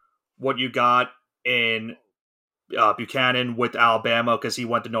saw what you got in Buchanan with Alabama because he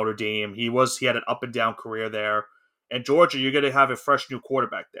went to Notre Dame. He had an up and down career there. And Georgia, you're going to have a fresh new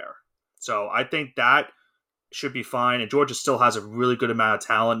quarterback there. So I think that should be fine. And Georgia still has a really good amount of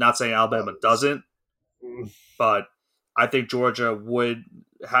talent. Not saying Alabama doesn't, but I think Georgia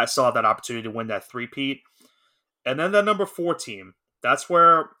still have that opportunity to win that three-peat. And then the number 4 team, that's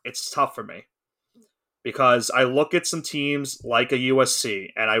where it's tough for me. Because I look at some teams like a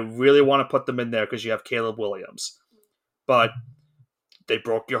USC, and I really want to put them in there because you have Caleb Williams. But they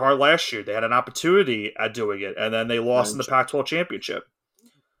broke your heart last year. They had an opportunity at doing it, and then they lost in the Pac-12 championship.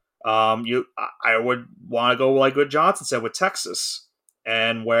 I would want to go like what Johnson said with Texas,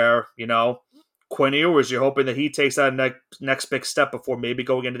 and where Quinn Ewers, you're hoping that he takes that next big step before maybe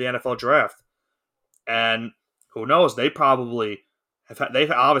going into the NFL draft. And who knows? They obviously have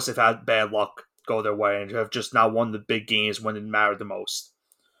had bad luck go their way and have just not won the big games when it mattered the most.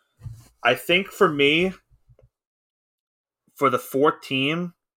 I think for me, for the 4th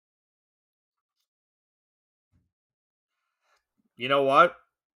team, you know what?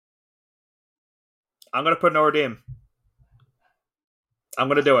 I'm going to put Notre Dame. I'm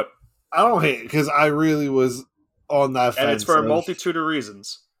going to do it. I don't hate it because I really was on that fence. And it's for a multitude of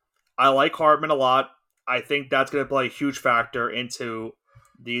reasons. I like Hartman a lot. I think that's going to play a huge factor into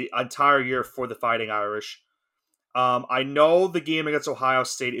the entire year for the Fighting Irish. I know the game against Ohio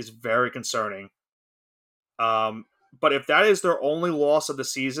State is very concerning. But if that is their only loss of the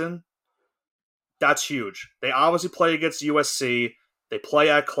season, that's huge. They obviously play against USC. They play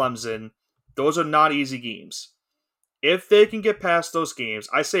at Clemson. Those are not easy games. If they can get past those games,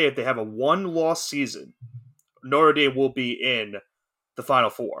 I say if they have a 1-loss season, Notre Dame will be in the Final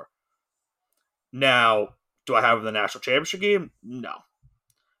Four. Now, do I have them in the national championship game? No.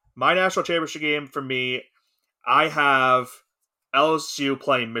 My national championship game for me, I have LSU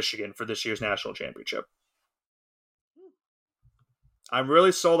playing Michigan for this year's national championship. I'm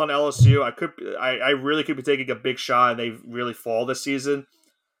really sold on LSU. I really could be taking a big shot, and they really fall this season.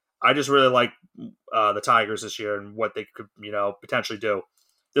 I just really like the Tigers this year and what they could, potentially do.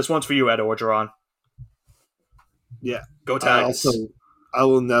 This one's for you, Ed Orgeron. Yeah, go Tigers. I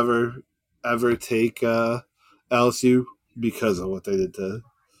will never ever take LSU because of what they did to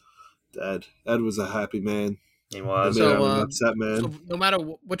Ed. Ed was a happy man. He was. An upset man. So no matter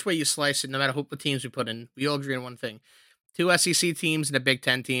which way you slice it, no matter what teams we put in, we all agree on one thing: 2 SEC teams and a Big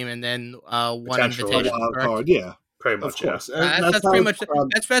Ten team, and then one invitation. Card, yeah, pretty much. Of course. Yeah. That's pretty much.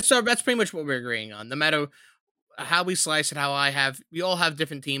 That's pretty much what we're agreeing on. No matter how we slice it, we all have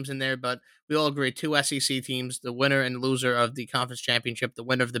different teams in there, but we all agree 2 SEC teams, the winner and loser of the conference championship, the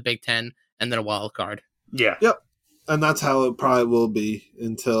winner of the Big Ten, and then a wild card. Yeah. Yep. And that's how it probably will be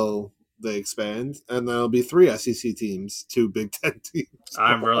until they expand, and there'll be 3 SEC teams, 2 Big Ten teams.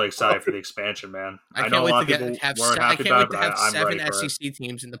 I'm really excited for the expansion, man. I can't wait to have 7 SEC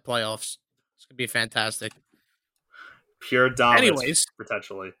teams in the playoffs. It's gonna be fantastic. Pure dominance, anyways,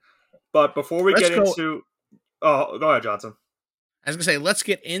 potentially. But before we get into, go ahead, Johnson. I was gonna say, let's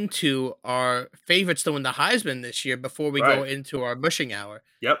get into our favorites to win the Heisman this year before we go into our mushing hour.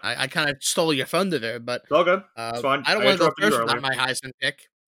 Yep. I kind of stole your thunder there, but it's all good. It's fine. I don't want to go first about my Heisman pick.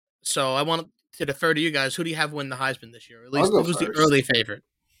 So I want to defer to you guys. Who do you have win the Heisman this year? Or at least who's the early favorite?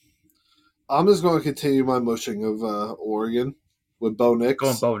 I'm just going to continue my mushing of Oregon with Bo Nix.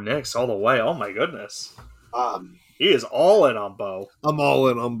 Going Bo Nix all the way. Oh my goodness. He is all in on Bo. I'm all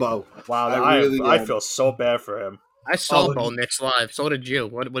in on Bo. Wow, I feel so bad for him. I saw Bo Nix live. So did you.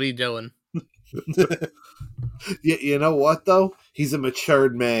 What are you doing? You know what though? He's a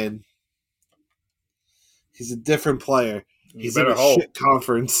matured man. He's a different player. He's in a shit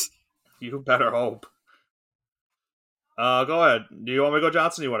conference. You better hope. Go ahead. Do you want me to go,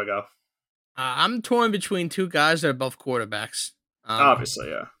 Johnson? Or you want to go? I'm torn between 2 guys that are both quarterbacks. Obviously,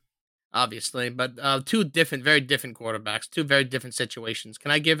 yeah. Obviously, but 2 very different quarterbacks, 2 very different situations. Can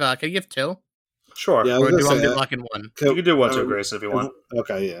I give 2? Sure. Yeah, or do I get luck in one? You can do 1 too, Grayson, if you want.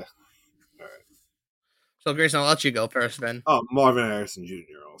 Okay, yeah. All right. So, Grayson, I'll let you go first, then. Oh, Marvin Harrison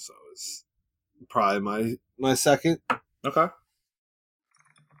Jr. also is probably my second. Okay.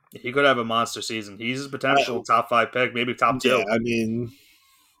 He could have a monster season. He's a potential top 5 pick, maybe top 2. Yeah, I mean,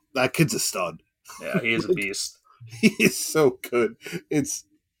 that kid's a stud. Yeah, he is a beast. He is so good. It's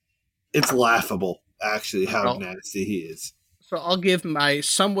laughable, actually, how nasty he is. So I'll give my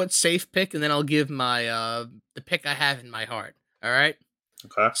somewhat safe pick, and then I'll give my the pick I have in my heart. All right?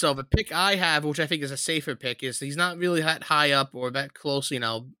 Okay. So the pick I have, which I think is a safer pick, is he's not really that high up or that close,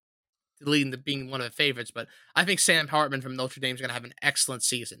 leading to being one of the favorites, but I think Sam Hartman from Notre Dame is going to have an excellent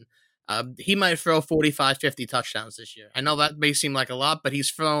season. He might throw 45, 50 touchdowns this year. I know that may seem like a lot, but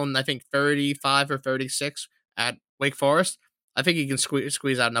he's thrown, I think, 35 or 36 at Wake Forest. I think he can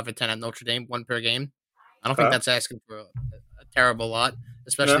squeeze out another 10 at Notre Dame, 1 per game. I don't think that's asking for a terrible lot,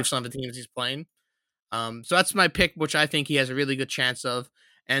 especially for some of the teams he's playing. So that's my pick, which I think he has a really good chance of.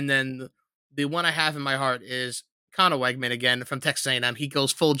 And then the one I have in my heart is Connor Wegman again from Texas A&M. He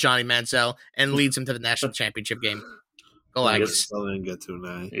goes full Johnny Manziel and leads him to the national championship game. Go Aggies.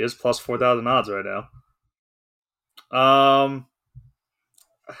 He is plus 4,000 odds right now.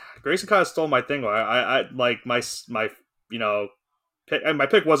 Grayson kind of stole my thing. I like my pick. And my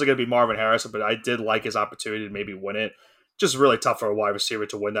pick wasn't going to be Marvin Harrison, but I did like his opportunity to maybe win it. Just really tough for a wide receiver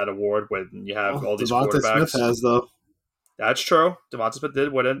to win that award when you have all these quarterbacks. Smith has, though. That's true. Devonta Smith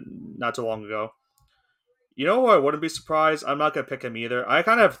did win it not too long ago. You know what? I wouldn't be surprised. I'm not going to pick him either. I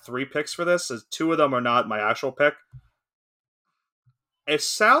kind of have 3 picks for this, as 2 of them are not my actual pick. If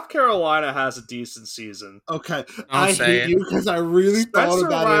South Carolina has a decent season, okay, I hate you because I really thought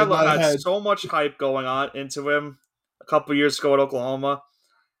about it in my head. Had so much hype going on into him a couple years ago at Oklahoma,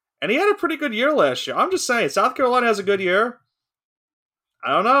 and he had a pretty good year last year. I'm just saying, South Carolina has a good year.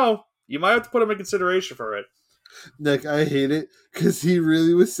 I don't know. You might have to put him in consideration for it. Nick, I hate it because he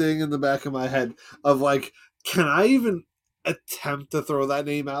really was saying in the back of my head of like, can I even attempt to throw that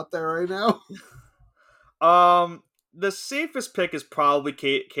name out there right now? The safest pick is probably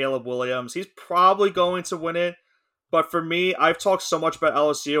Caleb Williams. He's probably going to win it. But for me, I've talked so much about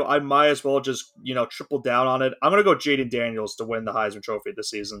LSU, I might as well just, triple down on it. I'm going to go Jaden Daniels to win the Heisman Trophy this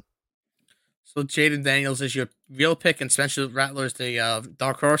season. So Jaden Daniels is your real pick and Spencer Rattler is the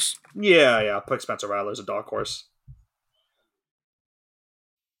dark horse? Yeah. I'll pick Spencer Rattler as a dark horse.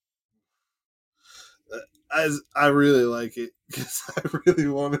 As I really like it because I really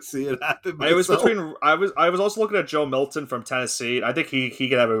want to see it happen. It was between. I was also looking at Joe Milton from Tennessee. I think he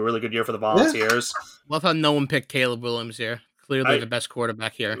could have a really good year for the Volunteers. Yeah. Love how no one picked Caleb Williams here. Clearly the best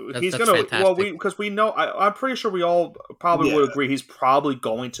quarterback here. He's that's gonna fantastic. because we know. I'm pretty sure we all probably would agree he's probably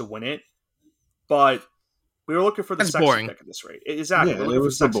going to win it. But we were looking for the sexy pick at this rate. Exactly. Yeah, it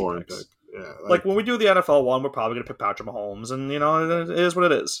was the boring pick. Yeah, like when we do the NFL one, we're probably going to pick Patrick Mahomes, and it is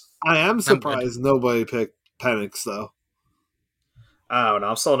what it is. I am surprised nobody picked Penix though. I don't know.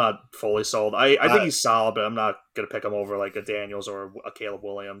 I'm still not fully sold. I think he's solid, but I'm not going to pick him over like a Daniels or a Caleb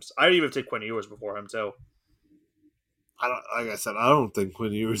Williams. I'd even take Quinn Ewers before him too. Like I said, I don't think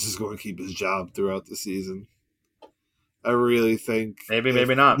Quinn Ewers is going to keep his job throughout the season. I really think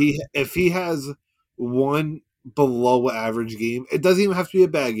maybe not. If he has one below average game, it doesn't even have to be a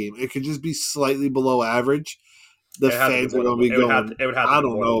bad game. It could just be slightly below average. The fans are going to be going. I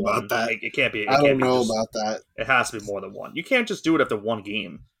don't know about that. It can't be. I don't know about that. It has to be more than one. You can't just do it after one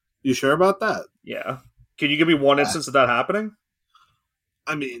game. You sure about that? Yeah. Can you give me one instance of that happening?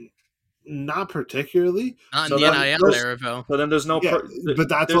 I mean, not particularly. Not in the NIL era, though. So then there's no. But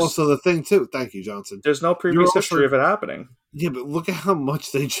that's also the thing too. Thank you, Johnson. There's no previous history of it happening. Yeah, but look at how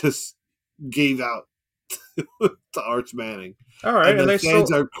much they just gave out to Arch Manning. All right, and the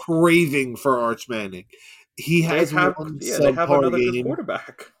fans are craving for Arch Manning. He has they have another good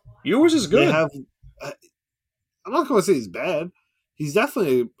quarterback. Ewers is good. I'm not going to say he's bad. He's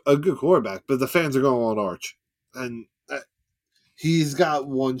definitely a good quarterback, but the fans are going on Arch, and he's got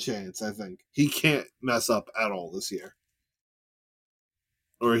one chance. I think he can't mess up at all this year,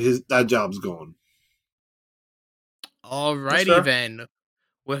 or that job's gone. Alrighty then.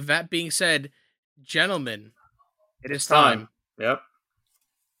 With that being said, gentlemen, it is time. Yep.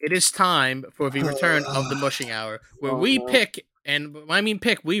 It is time for the return of the Mushing Hour, where we pick, and I mean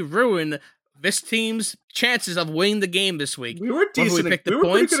pick, we ruin this team's chances of winning the game this week. We were decent. We picked the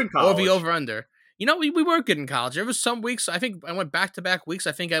points or the over-under. We were good in college. There was some weeks, I think I went back-to-back weeks.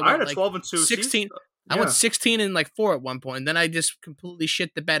 I think I went had a 12-2 16. I went 16 and 4 at one point, and then I just completely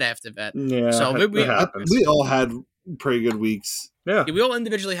shit the bed after that. Yeah, so we all had pretty good weeks. Yeah, we all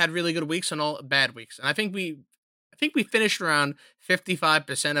individually had really good weeks and all bad weeks, and I think we finished around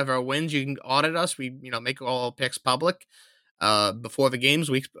 55% of our wins. You can audit us. We make all picks public before the games,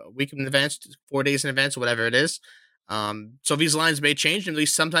 week in advance, 4 days in advance, or whatever it is. So these lines may change, and at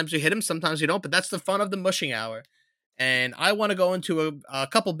least sometimes you hit them, sometimes you don't. But that's the fun of the Mushing Hour. And I want to go into a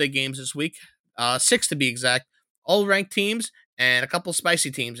couple big games this week, 6 to be exact, all ranked teams and a couple spicy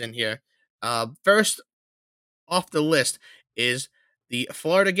teams in here. First off the list is the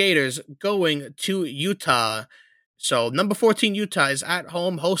Florida Gators going to Utah. So number 14 Utah is at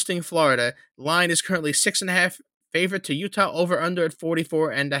home hosting Florida. Line is currently 6.5 favorite to Utah, over under at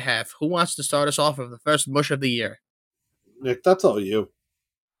 44.5. Who wants to start us off with the first mush of the year? Nick, that's all you.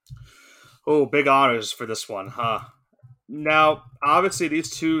 Oh, big honors for this one, huh? Now, obviously, these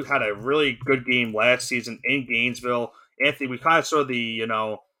two had a really good game last season in Gainesville. Anthony, we kind of saw the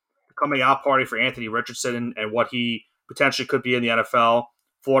coming out party for Anthony Richardson and what he potentially could be in the NFL.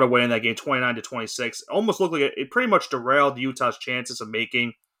 Florida winning that game 29-26. Almost looked like it pretty much derailed Utah's chances of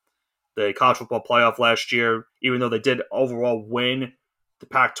making the college football playoff last year, even though they did overall win the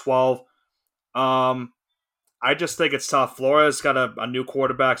Pac-12. I just think it's tough. Florida's got a new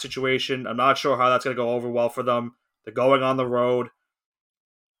quarterback situation. I'm not sure how that's going to go over well for them. They're going on the road.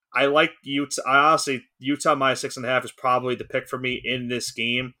 I like Utah. Honestly, Utah minus 6.5 is probably the pick for me in this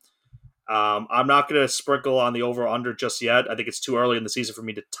game. I'm not going to sprinkle on the over-under just yet. I think it's too early in the season for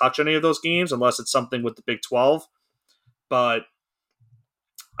me to touch any of those games unless it's something with the Big 12. But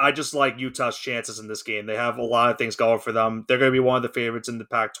I just like Utah's chances in this game. They have a lot of things going for them. They're going to be one of the favorites in the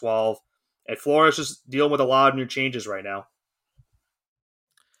Pac-12. And Florida's just dealing with a lot of new changes right now.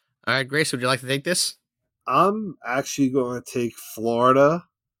 All right, Grace, would you like to take this? I'm actually going to take Florida.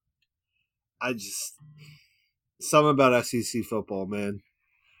 Something about SEC football, man.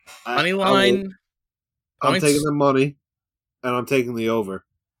 Money line. I'm taking the money, and I'm taking the over.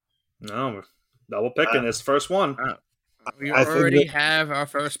 No, double picking this first one. We already have our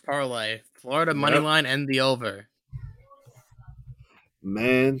first parlay. Florida money line and the over.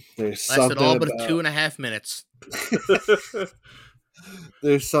 Man, there's lasted something all but 2.5 minutes.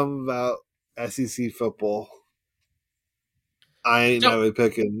 There's something about SEC football. I ain't never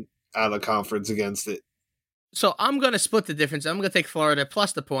picking out of conference against it. So I'm going to split the difference. I'm going to take Florida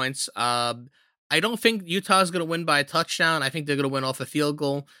plus the points. I don't think Utah's going to win by a touchdown. I think they're going to win off a field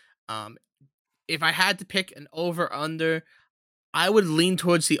goal. If I had to pick an over-under, I would lean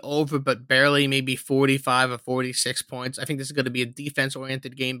towards the over, but barely, maybe 45 or 46 points. I think this is going to be a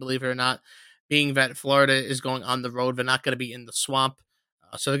defense-oriented game, believe it or not, being that Florida is going on the road, they're not going to be in the swamp,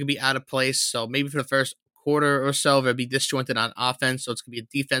 so they're going to be out of place. So maybe for the first quarter or so, they'll be disjointed on offense, so it's going to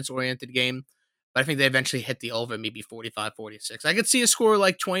be a defense-oriented game. But I think they eventually hit the over, maybe 45-46. I could see a score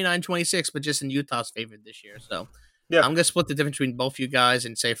like 29-26, but just in Utah's favor this year. So yeah, I'm going to split the difference between both you guys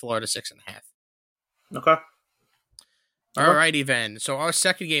and say Florida 6.5. Okay. All righty then. So our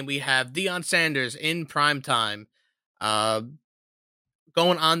second game, we have Deion Sanders in primetime,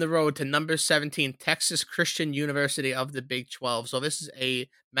 going on the road to number 17, Texas Christian University of the Big 12. So this is a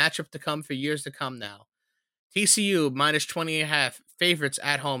matchup to come for years to come now. TCU minus 20.5 favorites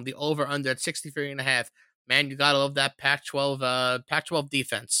at home. The over under at 63.5. Man, you gotta love that Pac-12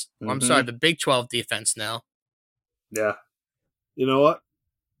 defense. Mm-hmm. I'm sorry, the Big 12 defense now. Yeah. You know what?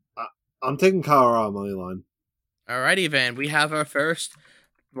 I'm taking Colorado money line. Alrighty, Van. We have our first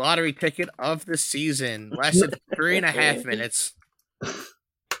lottery ticket of the season. Lasted 3.5 minutes.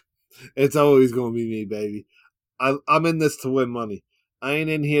 It's always gonna be me, baby. I'm in this to win money. I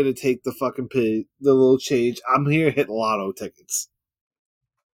ain't in here to take the fucking pig, the little change. I'm here to hit lotto tickets.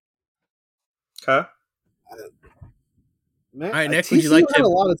 Okay. Man, all right, Nick, would you like to... a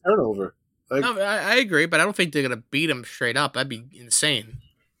lot of turnover. Like, no, I agree, but I don't think they're going to beat them straight up. That'd be insane.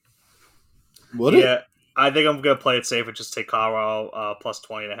 Would it? Yeah, I think I'm going to play it safe and just take Colorado plus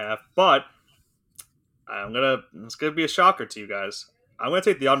 20.5. But it's going to be a shocker to you guys. I'm going to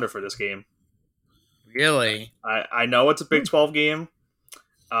take the under for this game. Really? I know it's a Big 12 game.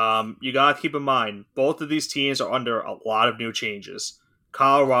 You got to keep in mind, both of these teams are under a lot of new changes.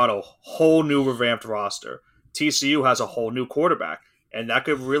 Colorado, whole new revamped roster. TCU has a whole new quarterback, and that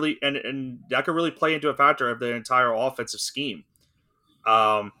could really that could really play into a factor of the entire offensive scheme.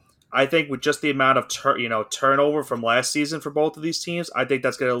 I think with just the amount of turnover from last season for both of these teams, I think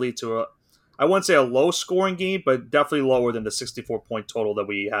that's going to lead to I wouldn't say a low scoring game, but definitely lower than the 64-point total that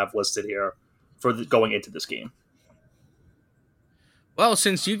we have listed here for going into this game. Well,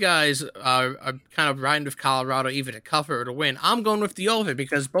 since you guys are kind of riding with Colorado either to cover or to win, I'm going with the over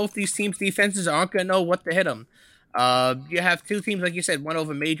because both these teams' defenses aren't going to know what to hit them. You have two teams, like you said, went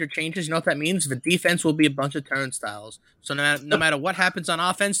over major changes. You know what that means? The defense will be a bunch of turnstiles. So no matter what happens on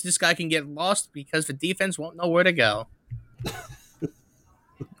offense, this guy can get lost because the defense won't know where to go.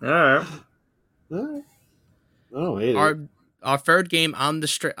 All right. Oh, our third game on the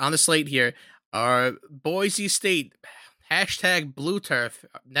slate here are Boise State. Hashtag Blue Turf,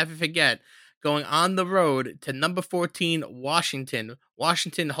 never forget, going on the road to number 14, Washington.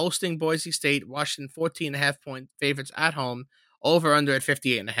 Washington hosting Boise State. Washington 14.5 point favorites at home. Over under at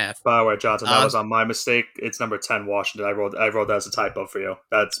 58.5. By the way, Johnson, that was on my mistake. It's number 10, Washington. I wrote that as a typo for you.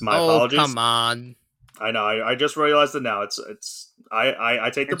 That's my apologies. Oh, come on. I know. I just realized it now. I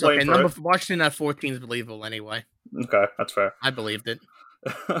take the blame for it. Washington at 14 is believable anyway. Okay, that's fair. I believed it.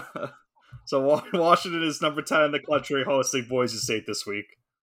 So Washington is number 10 in the country hosting Boise State this week.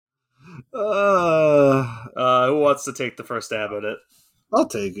 Who wants to take the first stab at it? I'll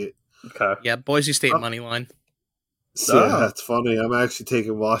take it. Okay. Yeah, Boise State money line. Yeah, that's funny. I'm actually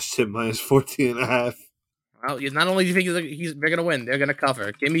taking Washington minus 14.5. Well, not only do you think they're going to win, they're going to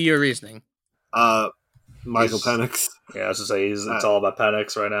cover. Give me your reasoning. Michael Penix. Yeah, I was going to say, it's all about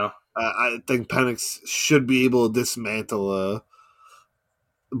Penix right now. I think Penix should be able to dismantle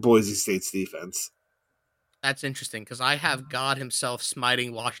Boise State's defense. That's interesting because I have God himself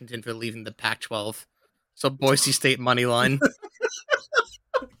smiting Washington for leaving the Pac-12. So Boise State money line.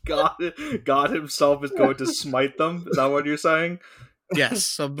 God himself is going to smite them. Is that what you're saying? Yes.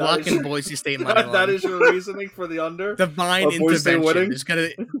 So blocking Boise State money line. That is your reasoning for the under. Divine intervention is gonna.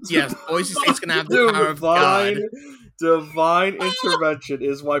 Yes, Boise State's gonna have the power of God. Divine intervention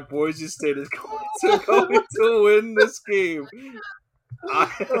is why Boise State is going to win this game. I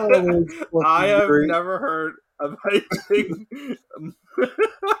have never heard of anything. I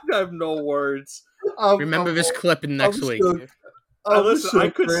have no words. Remember this clip in next week.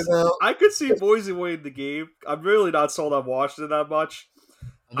 I could see Boise winning the game. I'm really not sold on Washington that much.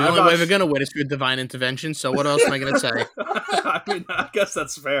 The only way we're going to win is through divine intervention, so what else am I going to say? I guess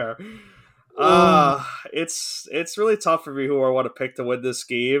that's fair. It's really tough for me who I want to pick to win this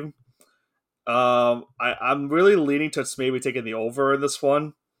game. I'm really leaning to maybe taking the over in this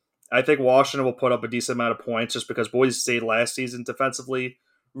one. I think Washington will put up a decent amount of points just because Boise State last season defensively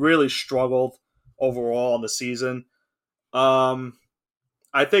really struggled overall in the season. I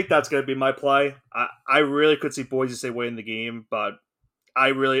think that's going to be my play. I really could see Boise State winning the game, but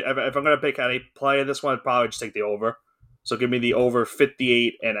if I'm going to pick any play in this one, I'd probably just take the over. So give me the over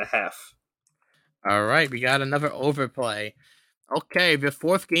 58.5. All right, we got another overplay. Okay, the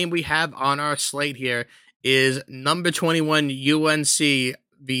fourth game we have on our slate here is number 21 UNC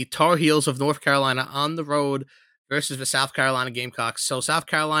the Tar Heels of North Carolina on the road versus the South Carolina Gamecocks. So South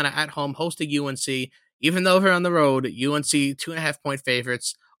Carolina at home hosting UNC. Even though they're on the road, UNC 2.5-point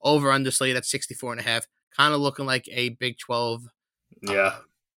favorites, over underslated at 64.5. Kind of looking like a Big 12.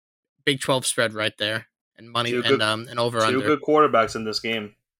 Big 12 spread right there. And money and over under. Two good quarterbacks in this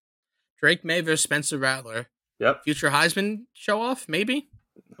game. Drake May versus Spencer Rattler. Yep. Future Heisman show off, maybe?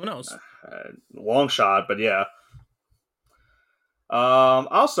 Who knows? Long shot, but yeah.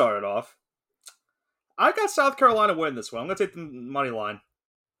 I'll start it off. I got South Carolina winning this one. I'm going to take the money line.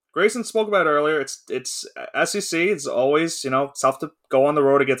 Grayson spoke about it earlier. It's SEC. It's always, tough to go on the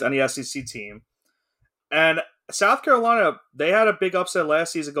road against any SEC team. And South Carolina, they had a big upset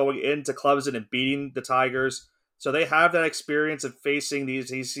last season going into Clemson and beating the Tigers. So they have that experience of facing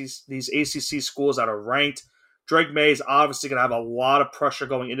these ACC schools that are ranked. Drake May is obviously going to have a lot of pressure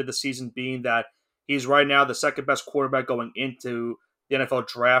going into the season, being that he's right now the second best quarterback going into the NFL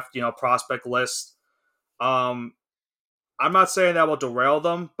draft, prospect list. I'm not saying that will derail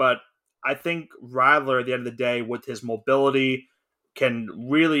them, but I think Rattler, at the end of the day, with his mobility, can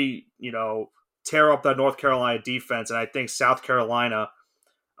really, tear up that North Carolina defense. And I think South Carolina,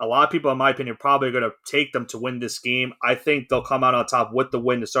 a lot of people, in my opinion, are probably going to take them to win this game. I think they'll come out on top with the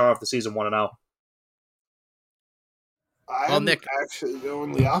win to start off the season 1-0. I'm actually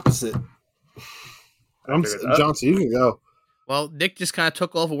going the opposite. Johnson, you can go. Well, Nick just kind of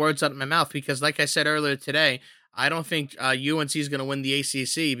took all the words out of my mouth because, like I said earlier today, I don't think UNC is going to win the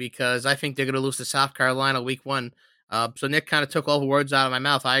ACC because I think they're going to lose to South Carolina week 1. So Nick kind of took all the words out of my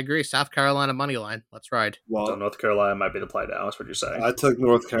mouth. I agree. South Carolina money line. Let's ride. Well, so North Carolina might be the play now. That's what you're saying. I took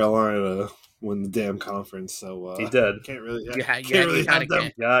North Carolina to win the damn conference. So he did. Can't really. You got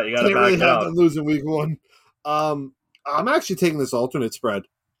to back it up. Them losing week 1. I'm actually taking this alternate spread.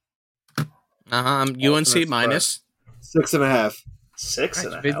 UNC minus 6.5.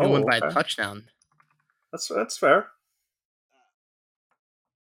 6.5. Big win by a touchdown. That's fair.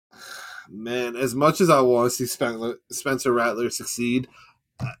 Man, as much as I want to see Spencer Rattler succeed,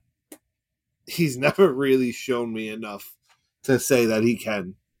 he's never really shown me enough to say that he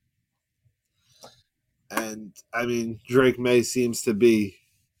can. And, I mean, Drake May seems to be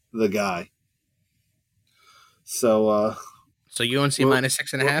the guy. So UNC minus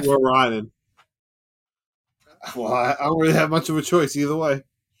 6.5? We're riding. Well, I don't really have much of a choice either way.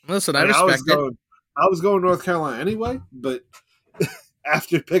 Listen, I respect it. I was going North Carolina anyway, but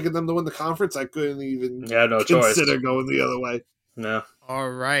after picking them to win the conference, I couldn't even consider going the other way. No. All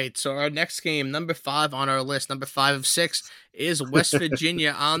right. So our next game, number 5 on our list, number 5 of 6, is West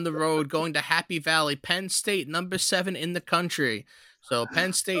Virginia on the road going to Happy Valley. Penn State, number 7 in the country. So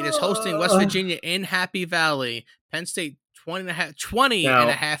Penn State is hosting West Virginia in Happy Valley. Penn State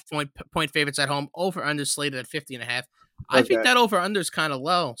 20.5 point favorites at home, over under slated at 50.5. I think that over under is kind of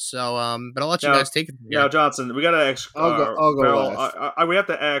low. So, but I'll let you guys take it. Yeah, Johnson, we got to X. I'll go. We have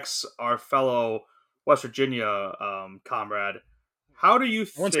to X our fellow West Virginia comrade. How do you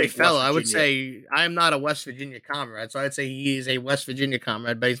think? I wouldn't say fellow. I would say I am not a West Virginia comrade. So I'd say he is a West Virginia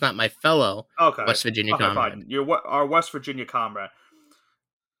comrade, but he's not my fellow West Virginia comrade. Fine. You're our West Virginia comrade.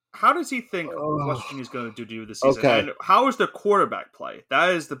 How does he think West Virginia's going to do this season? Okay. And how is the quarterback play?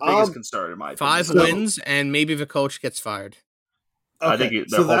 That is the biggest concern in my opinion. 5 wins, and maybe the coach gets fired. Okay. I think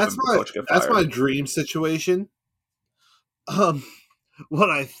that's my dream situation. What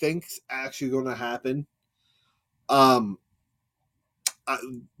I think's actually going to happen.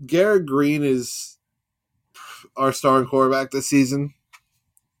 Garrett Green is our starting quarterback this season.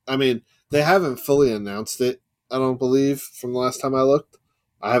 I mean, they haven't fully announced it, I don't believe, from the last time I looked.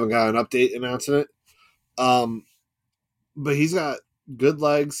 I haven't got an update announcing it. But he's got good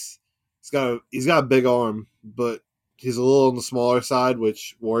legs. He's got a big arm, but he's a little on the smaller side,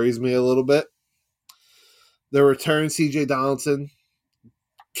 which worries me a little bit. The return, CJ Donaldson,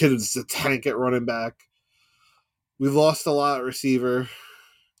 kid is a tank at running back. We've lost a lot at receiver,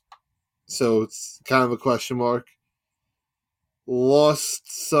 so it's kind of a question mark.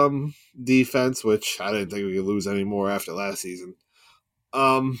 Lost some defense, which I didn't think we could lose anymore after last season.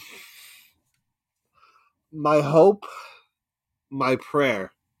 My hope, my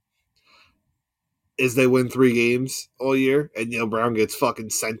prayer is they win 3 games all year and Neil Brown gets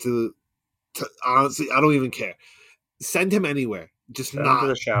fucking sent to honestly, I don't even care. Send him anywhere. Just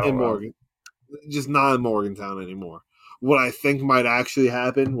not in Morgan. Just not in Morgantown anymore. What I think might actually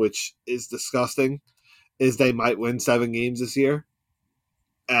happen, which is disgusting, is they might win 7 games this year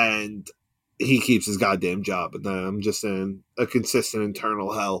and he keeps his goddamn job, and then I'm just in a consistent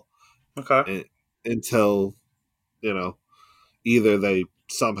internal hell. Okay. Until, either they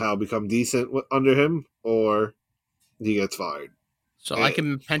somehow become decent under him or he gets fired. So I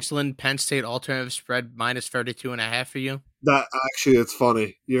can pencil in Penn State alternative spread minus 32.5 for you. That actually, it's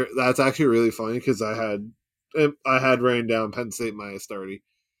funny. That's actually really funny because I had written down Penn State minus 30.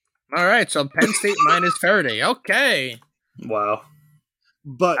 All right, so Penn State minus 30. Okay. Wow.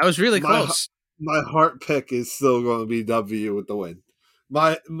 But I was really close. My heart pick is still going to be W with the win.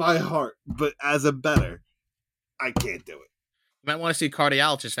 My heart, but as a bettor, I can't do it. You might want to see a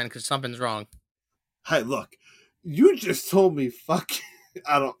cardiologist then because something's wrong. Hey, look, you just told me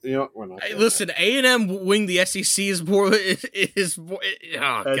I don't. You know, we're not. Hey, listen, A&M winning the SEC is more. It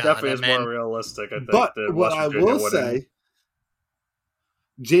definitely is more realistic. I think. But what I will say,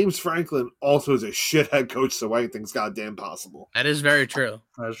 James Franklin also is a shithead coach, so anything's goddamn possible. That is very true.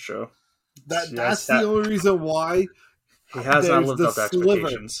 That's true. That's the only reason why he has not lived up to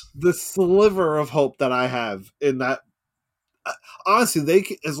expectations. The sliver of hope that I have in that.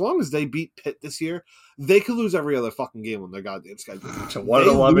 Honestly, as long as they beat Pitt this year, they could lose every other fucking game on their goddamn schedule. To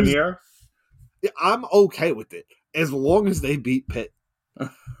 1-11 year? I'm okay with it as long as they beat Pitt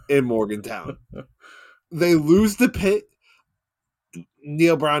in Morgantown. They lose to Pitt.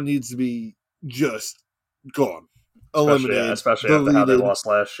 Neil Brown needs to be just gone, eliminated. Especially after how they lost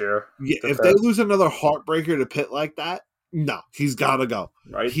last year. Yeah, if they lose another heartbreaker to Pitt like that, no, he's got to go.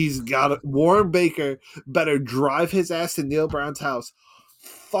 Right? He's got to. Warren Baker better drive his ass to Neil Brown's house,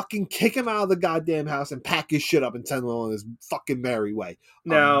 fucking kick him out of the goddamn house, and pack his shit up and send him on his fucking merry way.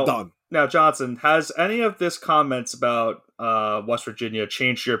 I'm done. Now, Johnson, has any of this comments about West Virginia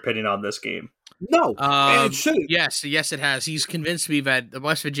changed your opinion on this game? No, and it shouldn't. Yes, it has. He's convinced me that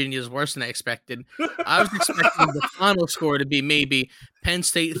West Virginia is worse than I expected. I was expecting the final score to be maybe Penn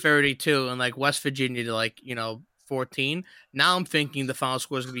State 32 and like West Virginia to 14. Now I'm thinking the final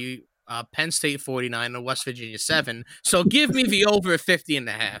score is going to be Penn State 49 and West Virginia 7. So give me the over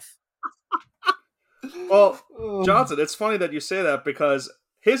 50.5. Well, Johnson, it's funny that you say that because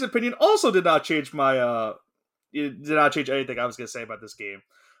his opinion also did not change anything I was going to say about this game.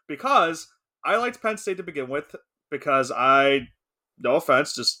 Because I liked Penn State to begin with because no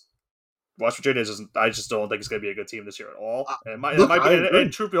offense, just West Virginia I just don't think it's going to be a good team this year at all.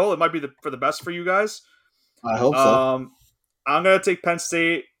 And truth be told, it might be for the best for you guys. I hope so. I'm going to take Penn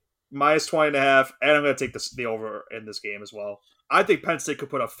State minus 20.5, and I'm going to take the over in this game as well. I think Penn State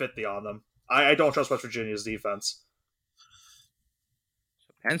could put a 50 on them. I don't trust West Virginia's defense.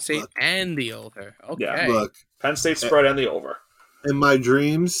 Penn State and the over. Okay. Yeah, look. Penn State spread and the over. In my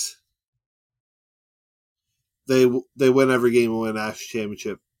dreams, they win every game and win a national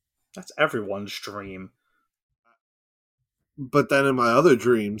championship. That's everyone's dream. But then in my other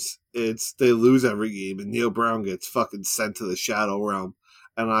dreams, it's they lose every game and Neil Brown gets fucking sent to the Shadow Realm.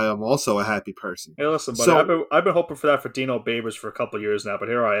 And I am also a happy person. Hey, listen, buddy, I've been hoping for that for Dino Babers for a couple of years now, but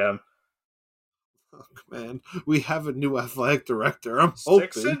here I am. Oh, man, we have a new athletic director. I'm hoping.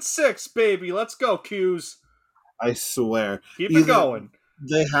 6-6, baby. Let's go, Q's. I swear. Keep it going.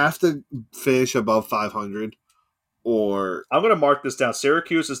 They have to finish above 500, or I'm going to mark this down.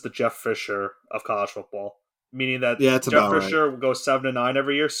 Syracuse is the Jeff Fisher of college football, meaning that Jeff Fisher will go 7-9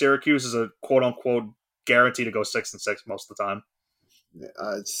 every year. Syracuse is a quote unquote guarantee to go 6-6 most of the time. Yeah,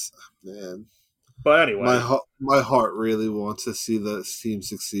 man. But anyway, my heart really wants to see the team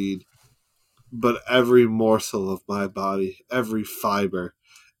succeed, but every morsel of my body, every fiber,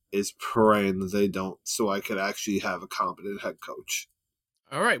 is praying that they don't, so I could actually have a competent head coach.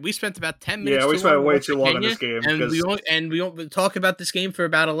 All right, we spent about 10 minutes. Yeah, we spent way too long on this game, and we won't talk about this game for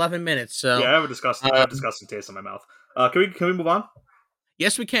about 11 minutes. So yeah, I have a disgusting taste in my mouth. Can we move on?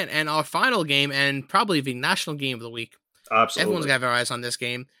 Yes, we can. And our final game, and probably the national game of the week. Absolutely, everyone's got their eyes on this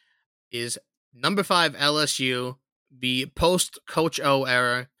game. Is number 5 LSU, the post Coach O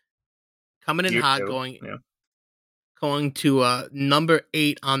era, coming in hot, going to number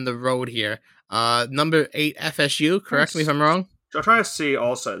 8 on the road here. Number 8 FSU. Correct me if I'm wrong. I'm trying to see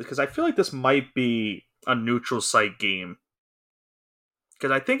also because I feel like this might be a neutral site game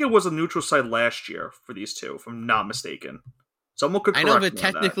because I think it was a neutral site last year for these two, if I'm not mistaken. Someone could correct me on that. I know that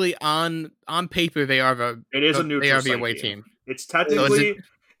technically on paper they are the away team. It's technically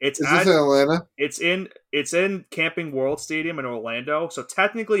is this in Atlanta? It's in Camping World Stadium in Orlando, so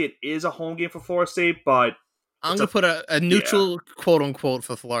technically it is a home game for Florida State, but I'm gonna put a neutral quote unquote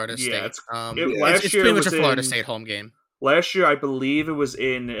for Florida State. Yeah, it's pretty much a Florida State home game. Last year, I believe it was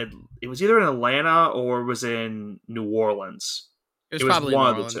either in Atlanta or it was in New Orleans. It was probably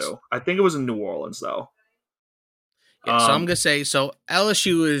one New of the two. I think it was in New Orleans though. Yeah, so I'm gonna say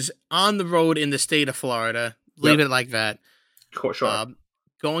LSU is on the road in the state of Florida. Leave it like that. Sure.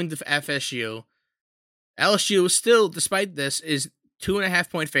 Going to FSU. LSU still, despite this, is 2.5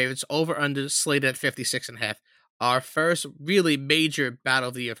 point favorites over under slated at 56.5. our first really major battle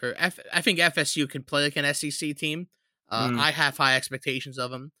of the year. I think FSU can play like an SEC team. I have high expectations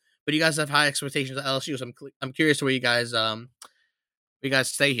of them, but you guys have high expectations of LSU. So I'm curious where you guys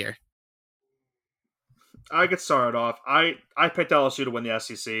stay here. I get started off. I picked LSU to win the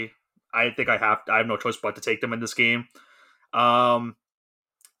SEC. I think I have no choice but to take them in this game. I'll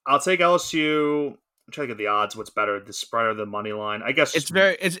take LSU. I'm trying to get the odds. What's better, the spread or the money line? I guess it's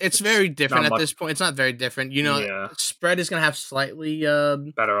very different at this point. It's not very different. Spread is going to have slightly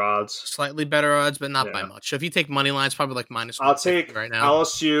better odds, but not by much. So if you take money line, it's probably like minus. I'll take right now.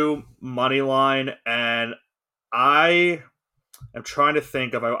 LSU money line, and I am trying to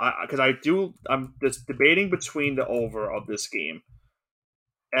think of because I'm just debating between the over of this game,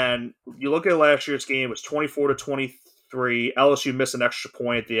 and you look at last year's game, it was 24-23. LSU missed an extra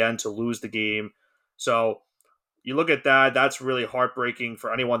point at the end to lose the game. So you look at that, that's really heartbreaking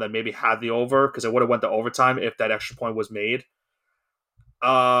for anyone that maybe had the over, because it would have went to overtime if that extra point was made.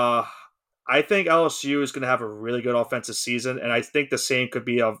 I think LSU is going to have a really good offensive season, and I think the same could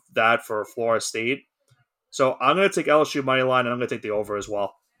be of that for Florida State. So I'm going to take LSU money line, and I'm going to take the over as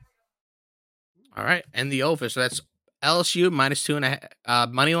well. All right, and the over. So that's LSU minus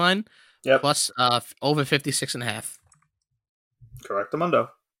 2.5 money line, plus over 56.5. Correct, Amundo.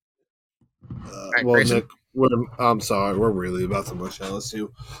 Right, well, Grayson? Nick, I'm sorry, we're really about to mush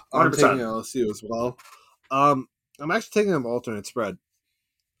LSU. I'm 100%. taking LSU as well. I'm actually taking them alternate spread.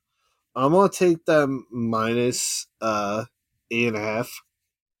 I'm gonna take them minus 8.5.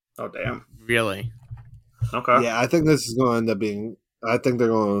 Oh damn! Really? Okay. Yeah, I think this is going to end up being. I think they're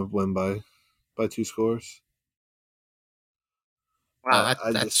going to win by 2 scores. Wow,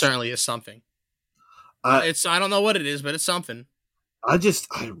 that certainly is something. I don't know what it is, but it's something. I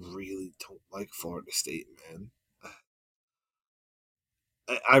really don't like Florida State, man.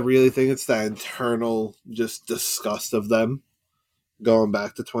 I really think it's that internal just disgust of them going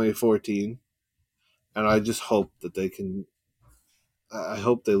back to 2014. And I just hope that they can. I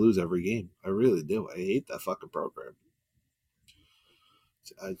hope they lose every game. I really do. I hate that fucking program.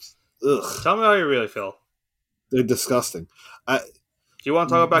 Tell me how you really feel. They're disgusting. Do you want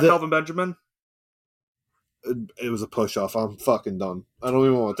to talk about Kelvin Benjamin? It was a push-off. I'm fucking done. I don't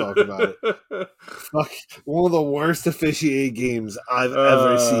even want to talk about it. Fuck, one of the worst officiated games I've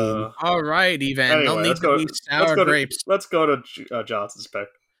ever seen. All right, Evan. Anyway, No need to be sour grapes. Let's go to Johnson's pick.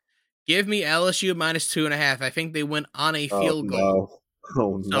 Give me LSU minus 2.5. I think they win on a field goal. No.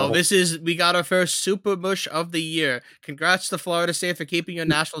 Oh, no. So we got our first Super Mush of the year. Congrats to Florida State for keeping your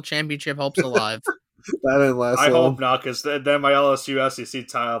national championship hopes alive. That didn't last long. I hope not, because then my LSU SEC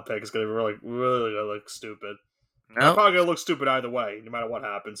title pick is going to be really, really going to look stupid. Nope. I'm probably going to look stupid either way, no matter what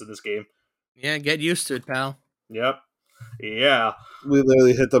happens in this game. Yeah, get used to it, pal. Yep. Yeah. We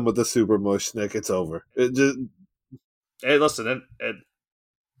literally hit them with the Super Mush, Nick. It's over. Hey, listen, it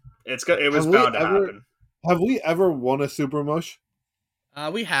was bound to happen. Have we ever won a Super Mush?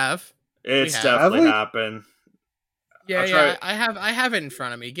 We have. It's definitely happened. Yeah. I have it in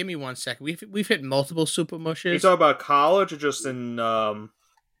front of me. Give me 1 second. We've hit multiple Super Mushes. You talk about college or just in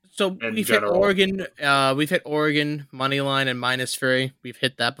we've general? hit Oregon. We've hit Oregon money line and -3. We've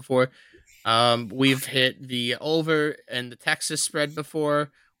hit that before. We've hit the over and the Texas spread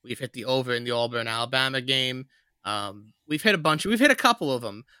before. We've hit the over in the Auburn Alabama game. We've hit a bunch. We've hit a couple of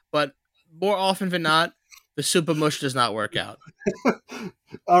them, but more often than not, the Super Mush does not work out.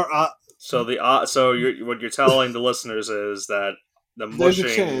 So what you're telling the listeners is that the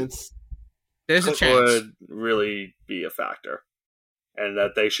mushing there's a chance would really be a factor, and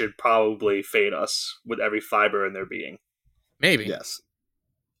that they should probably fade us with every fiber in their being. Maybe. Yes.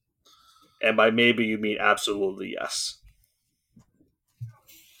 And by maybe you mean absolutely yes.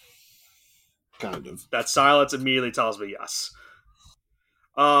 Kind of. That silence immediately tells me yes.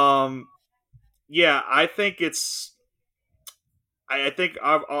 Yeah, I think it's. I think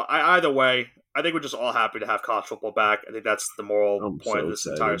either way, I think we're just all happy to have college football back. I think that's the moral point of this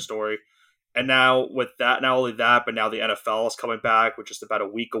entire story. And now with that, not only that, but now the NFL is coming back. We're just about a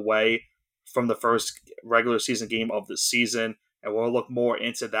week away from the first regular season game of the season, and we'll look more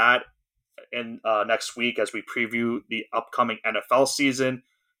into that in next week as we preview the upcoming NFL season,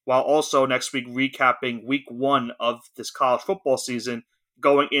 while also next week recapping week 1 of this college football season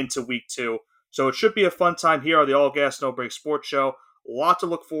going into week 2. So it should be a fun time here on the All Gas No Break Sports Show. A lot to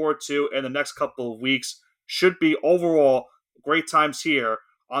look forward to in the next couple of weeks. Should be overall great times here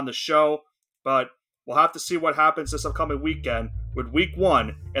on the show, but we'll have to see what happens this upcoming weekend with week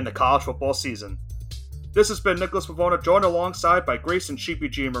 1 in the college football season. This has been Nicholas Pavona, joined alongside by Grayson Sheepy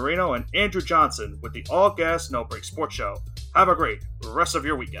G. Marino and Andrew Johnson with the All Gas No Break Sports Show. Have a great rest of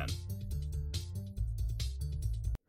your weekend.